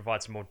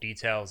provide some more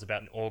details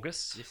about in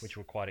August, which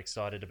we're quite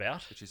excited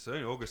about. Which is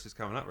soon. August is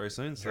coming up very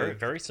soon. So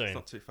very soon. It's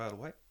not too far to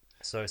wait.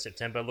 So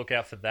September, look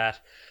out for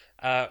that.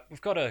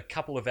 We've got a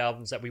couple of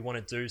albums that we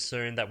want to do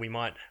soon that we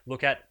might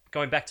look at.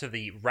 Going back to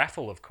the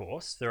raffle, of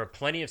course, there are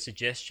plenty of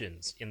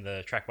suggestions in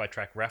the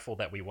track-by-track raffle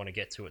that we want to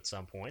get to at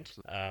some point,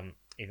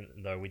 even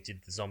though we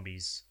did the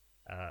Zombies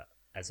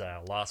as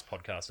our last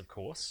podcast, of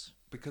course.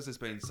 Because it's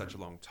been such a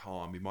long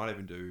time, we might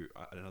even do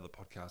another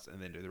podcast and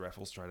then do the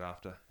raffle straight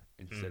after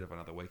instead of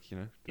another week,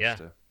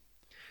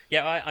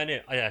 Yeah,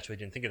 I actually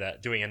didn't think of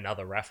that, doing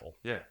another raffle.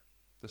 Yeah.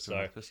 Let's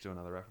do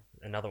another raffle.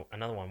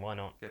 Another one, why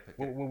not? Yeah,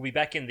 we'll be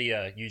back in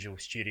the usual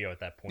studio at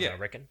that point, I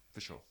reckon.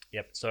 For sure.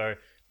 Yep, so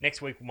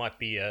next week might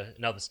be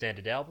another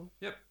standard album.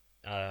 Yep.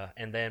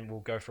 And then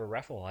we'll go for a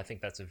raffle. I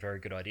think that's a very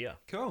good idea.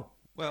 Cool.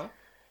 Well,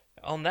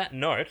 on that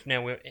note,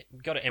 now we've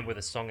got to end with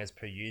a song as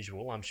per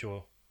usual. I'm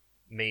sure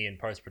me in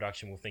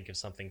post-production will think of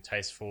something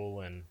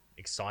tasteful and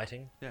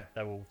exciting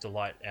that will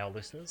delight our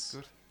listeners.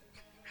 Good.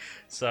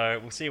 So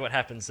we'll see what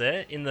happens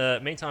there. In the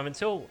meantime,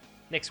 until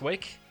next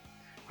week,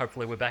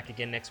 hopefully we're back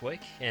again next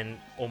week and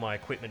all my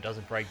equipment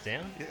doesn't break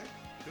down. Yeah,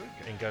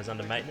 good. And goes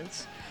under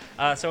maintenance.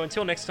 So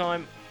until next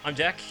time, I'm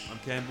Jack. I'm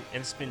Campbell.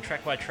 And it's been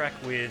Track by Track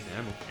with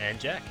Campbell and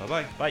Jack.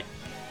 Bye-bye. Bye.